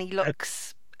down, and he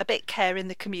looks a bit care in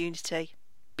the community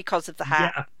because of the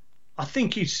hat. Yeah, I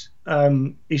think he's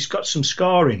got some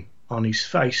scarring on his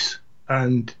face,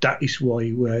 and that is why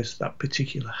he wears that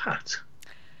particular hat.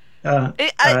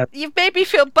 You've made me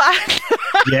feel bad.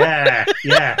 Yeah.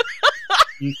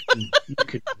 You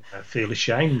could feel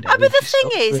ashamed. But the thing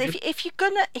is, really. if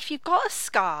you've got a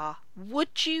scar,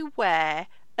 would you wear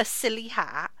a silly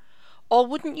hat, or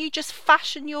wouldn't you just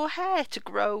fashion your hair to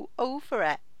grow over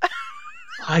it?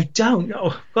 I don't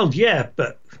know. Well, yeah,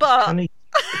 but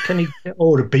Can he,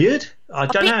 or a beard? I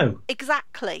don't know.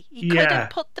 Exactly. He could have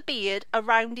put the beard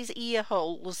around his ear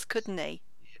holes, couldn't he?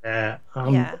 Yeah.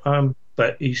 Yeah.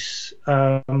 But he's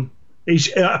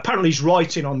apparently he's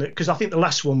writing on it, because I think the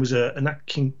last one was a Nat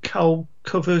King Cole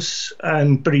covers,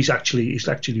 but he's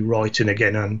actually writing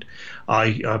again. And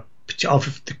I've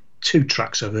the 2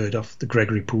 tracks I've heard off the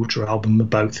Gregory Porter album are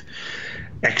both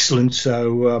excellent.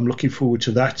 So I'm looking forward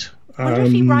to that. I wonder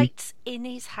if he writes in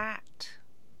his hat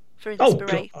for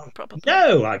inspiration. Probably.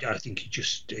 No, I think he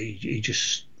just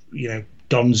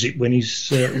dons it when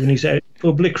he's out in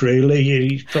public. Really,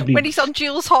 he's probably when he's on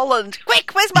Jules Holland.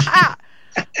 Quick, where's my hat?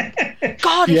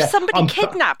 God, if somebody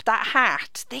kidnapped that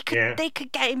hat, they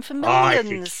could get him for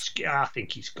millions. I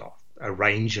think he's got a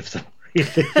range of them.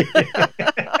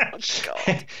 Oh,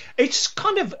 God. It's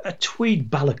kind of a tweed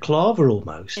balaclava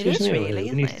almost. It is really,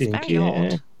 isn't it? It's very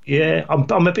odd. Yeah,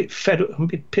 I'm a bit fed up. I'm a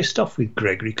bit pissed off with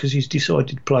Gregory because he's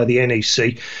decided to play the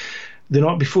NEC the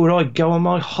night before I go on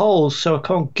my holes, so I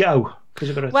can't go because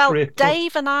I've got a 3 o'clock.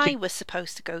 Dave and I were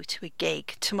supposed to go to a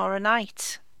gig tomorrow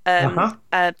night.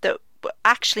 That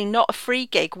actually not a free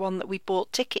gig, one that we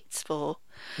bought tickets for.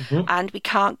 Mm-hmm. And we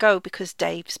can't go because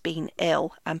Dave's been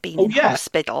ill and been in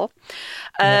hospital.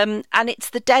 And it's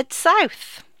the Dead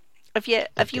South. Have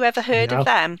you ever heard of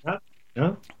them?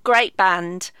 No. Great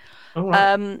band. Oh,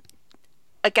 right.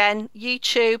 Again,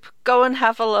 YouTube, go and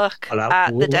have a look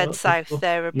at the Dead South.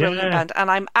 They're a brilliant band,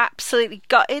 and I'm absolutely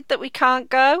gutted that we can't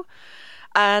go.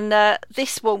 And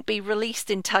this won't be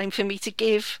released in time for me to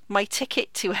give my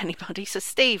ticket to anybody. So,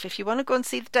 Steve, if you want to go and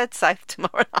see the Dead South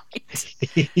tomorrow night,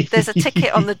 there's a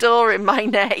ticket on the door in my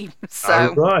name.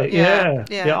 So, right, yeah.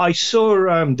 I saw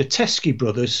the Teskey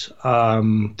Brothers. I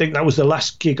think that was the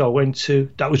last gig I went to.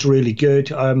 That was really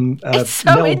good. It's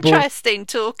so interesting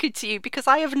talking to you because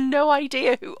I have no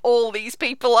idea who all these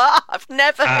people are. I've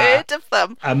never heard of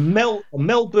them. A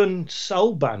Melbourne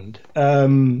soul band.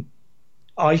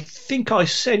 I think I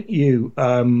sent you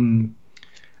a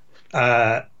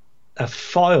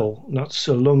file not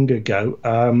so long ago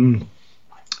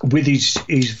with his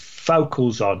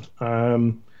vocals on.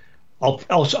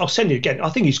 I'll send you again. I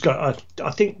think he's got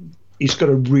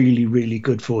a really, really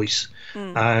good voice,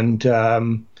 and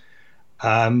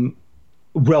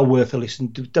well worth a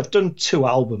listen. They've done 2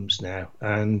 albums now,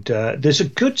 and there's a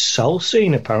good soul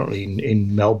scene apparently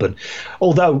in Melbourne.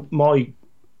 Although my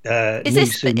is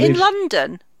this in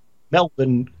London?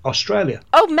 Melbourne, Australia.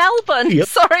 Oh, Melbourne. Yep.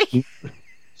 Sorry.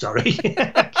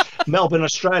 Melbourne,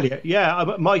 Australia. Yeah,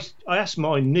 I asked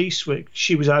my niece,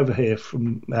 she was over here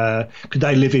from, because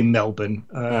they live in Melbourne,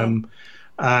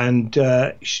 and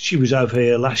she was over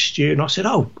here last year, and I said,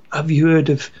 "Oh, have you heard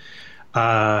of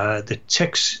the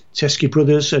Teskey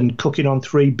Brothers and Cooking on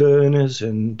 3 Burners?"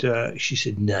 And she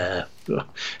said, "No."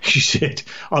 She said,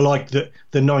 "I like the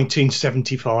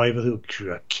 1975." I thought,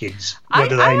 kids, what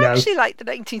do they know? I actually like the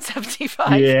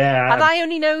 1975. Yeah. And I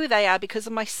only know who they are because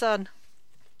of my son.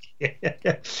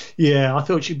 Yeah, I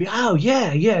thought she'd be, "Oh,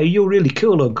 yeah, you're really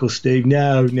cool, Uncle Steve."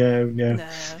 No. No.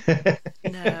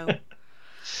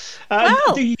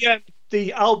 Well.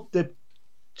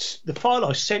 The file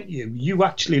I sent you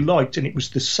actually liked, and it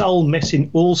was the Soul Messing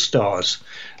All Stars,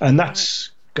 and that's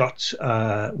got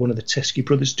one of the Teskey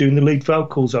Brothers doing the lead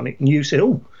vocals on it, and you said,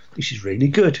 "Oh, this is really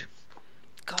good."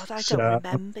 God, I don't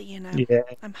remember, you know. Yeah,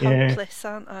 I'm hopeless,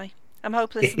 aren't I? I'm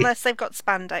hopeless unless they've got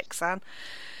spandex on.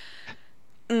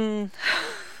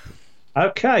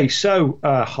 Okay, so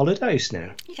holidays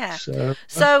now. Yeah.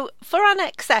 So for our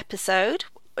next episode,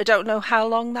 I don't know how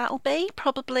long that'll be.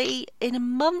 Probably in a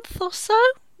month or so.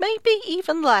 Maybe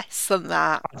even less than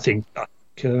that. I think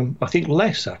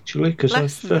less actually, because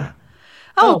less than that.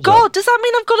 Oh God, does that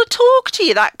mean I've got to talk to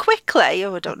you that quickly?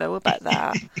 Oh, I don't know about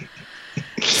that.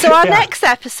 So our next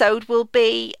episode will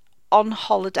be on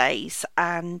holidays,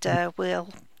 and we'll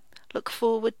look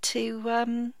forward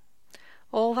to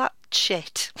all that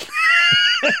shit.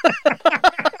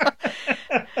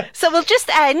 So we'll just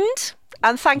end,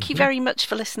 and thank you very much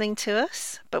for listening to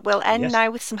us. But we'll end now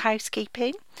with some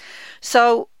housekeeping.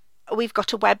 So we've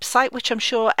got a website, which I'm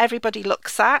sure everybody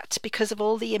looks at because of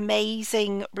all the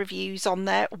amazing reviews on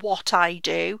there. What I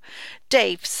Do.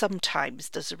 Dave sometimes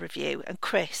does a review, and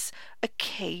Chris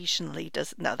occasionally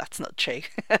does. No, that's not true.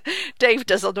 Dave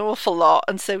does an awful lot,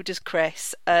 and so does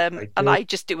Chris. And I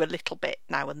just do a little bit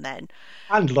now and then.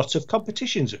 And lots of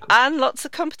competitions, of course. And lots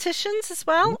of competitions as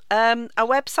well. Our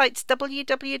website's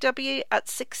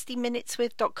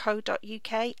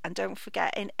www.60minuteswith.co.uk, and don't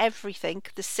forget, in everything,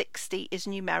 the 60 is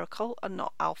numerical and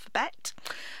not alphabet.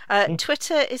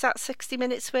 Twitter is at 60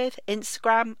 Minutes With,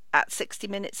 Instagram at 60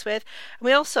 Minutes With, and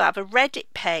we also have a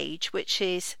Reddit page, which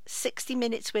is 60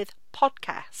 Minutes With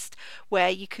podcast, where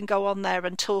you can go on there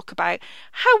and talk about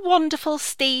how wonderful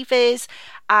Steve is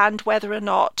and whether or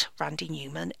not Randy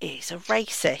Newman is a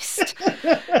racist.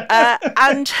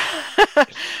 And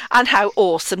and how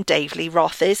awesome Dave Lee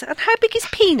Roth is, and how big his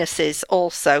penis is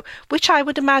also, which I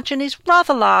would imagine is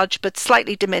rather large but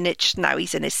slightly diminished now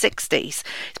he's in his 60s. He's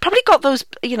probably got those,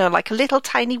 like a little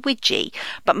tiny widgie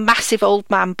but massive old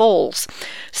man balls.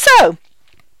 So,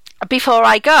 before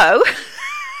I go,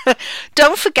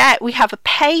 don't forget we have a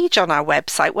page on our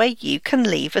website where you can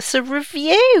leave us a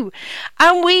review,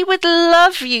 and we would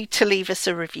love you to leave us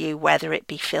a review, whether it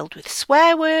be filled with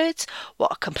swear words,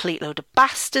 what a complete load of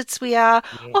bastards we are,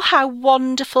 or how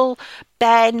wonderful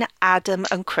Ben, Adam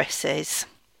and Chris is,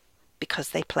 because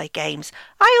they play games.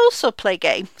 I also play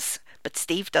games, but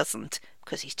Steve doesn't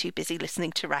because he's too busy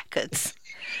listening to records.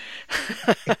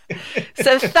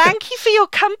 So thank you for your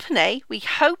company. We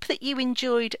hope that you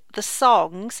enjoyed the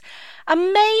songs,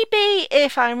 and maybe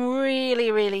if I'm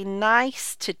really, really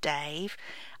nice to Dave,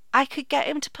 I could get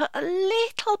him to put a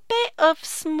little bit of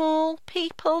Small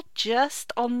People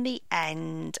just on the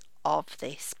end of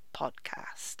this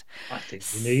podcast. I think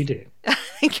we need it.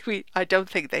 I don't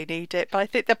think they need it, but I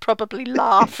think they'll probably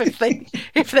laugh if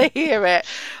they hear it.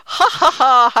 Ha ha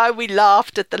ha! How we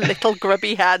laughed at the little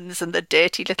grubby hands and the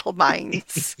dirty little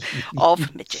minds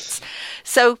of midgets.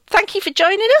 So thank you for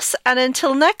joining us, and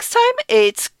until next time,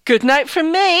 it's good night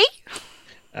from me.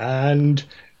 And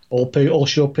all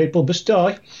short people must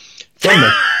die. From me.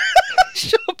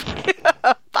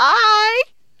 Bye.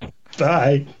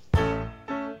 Bye.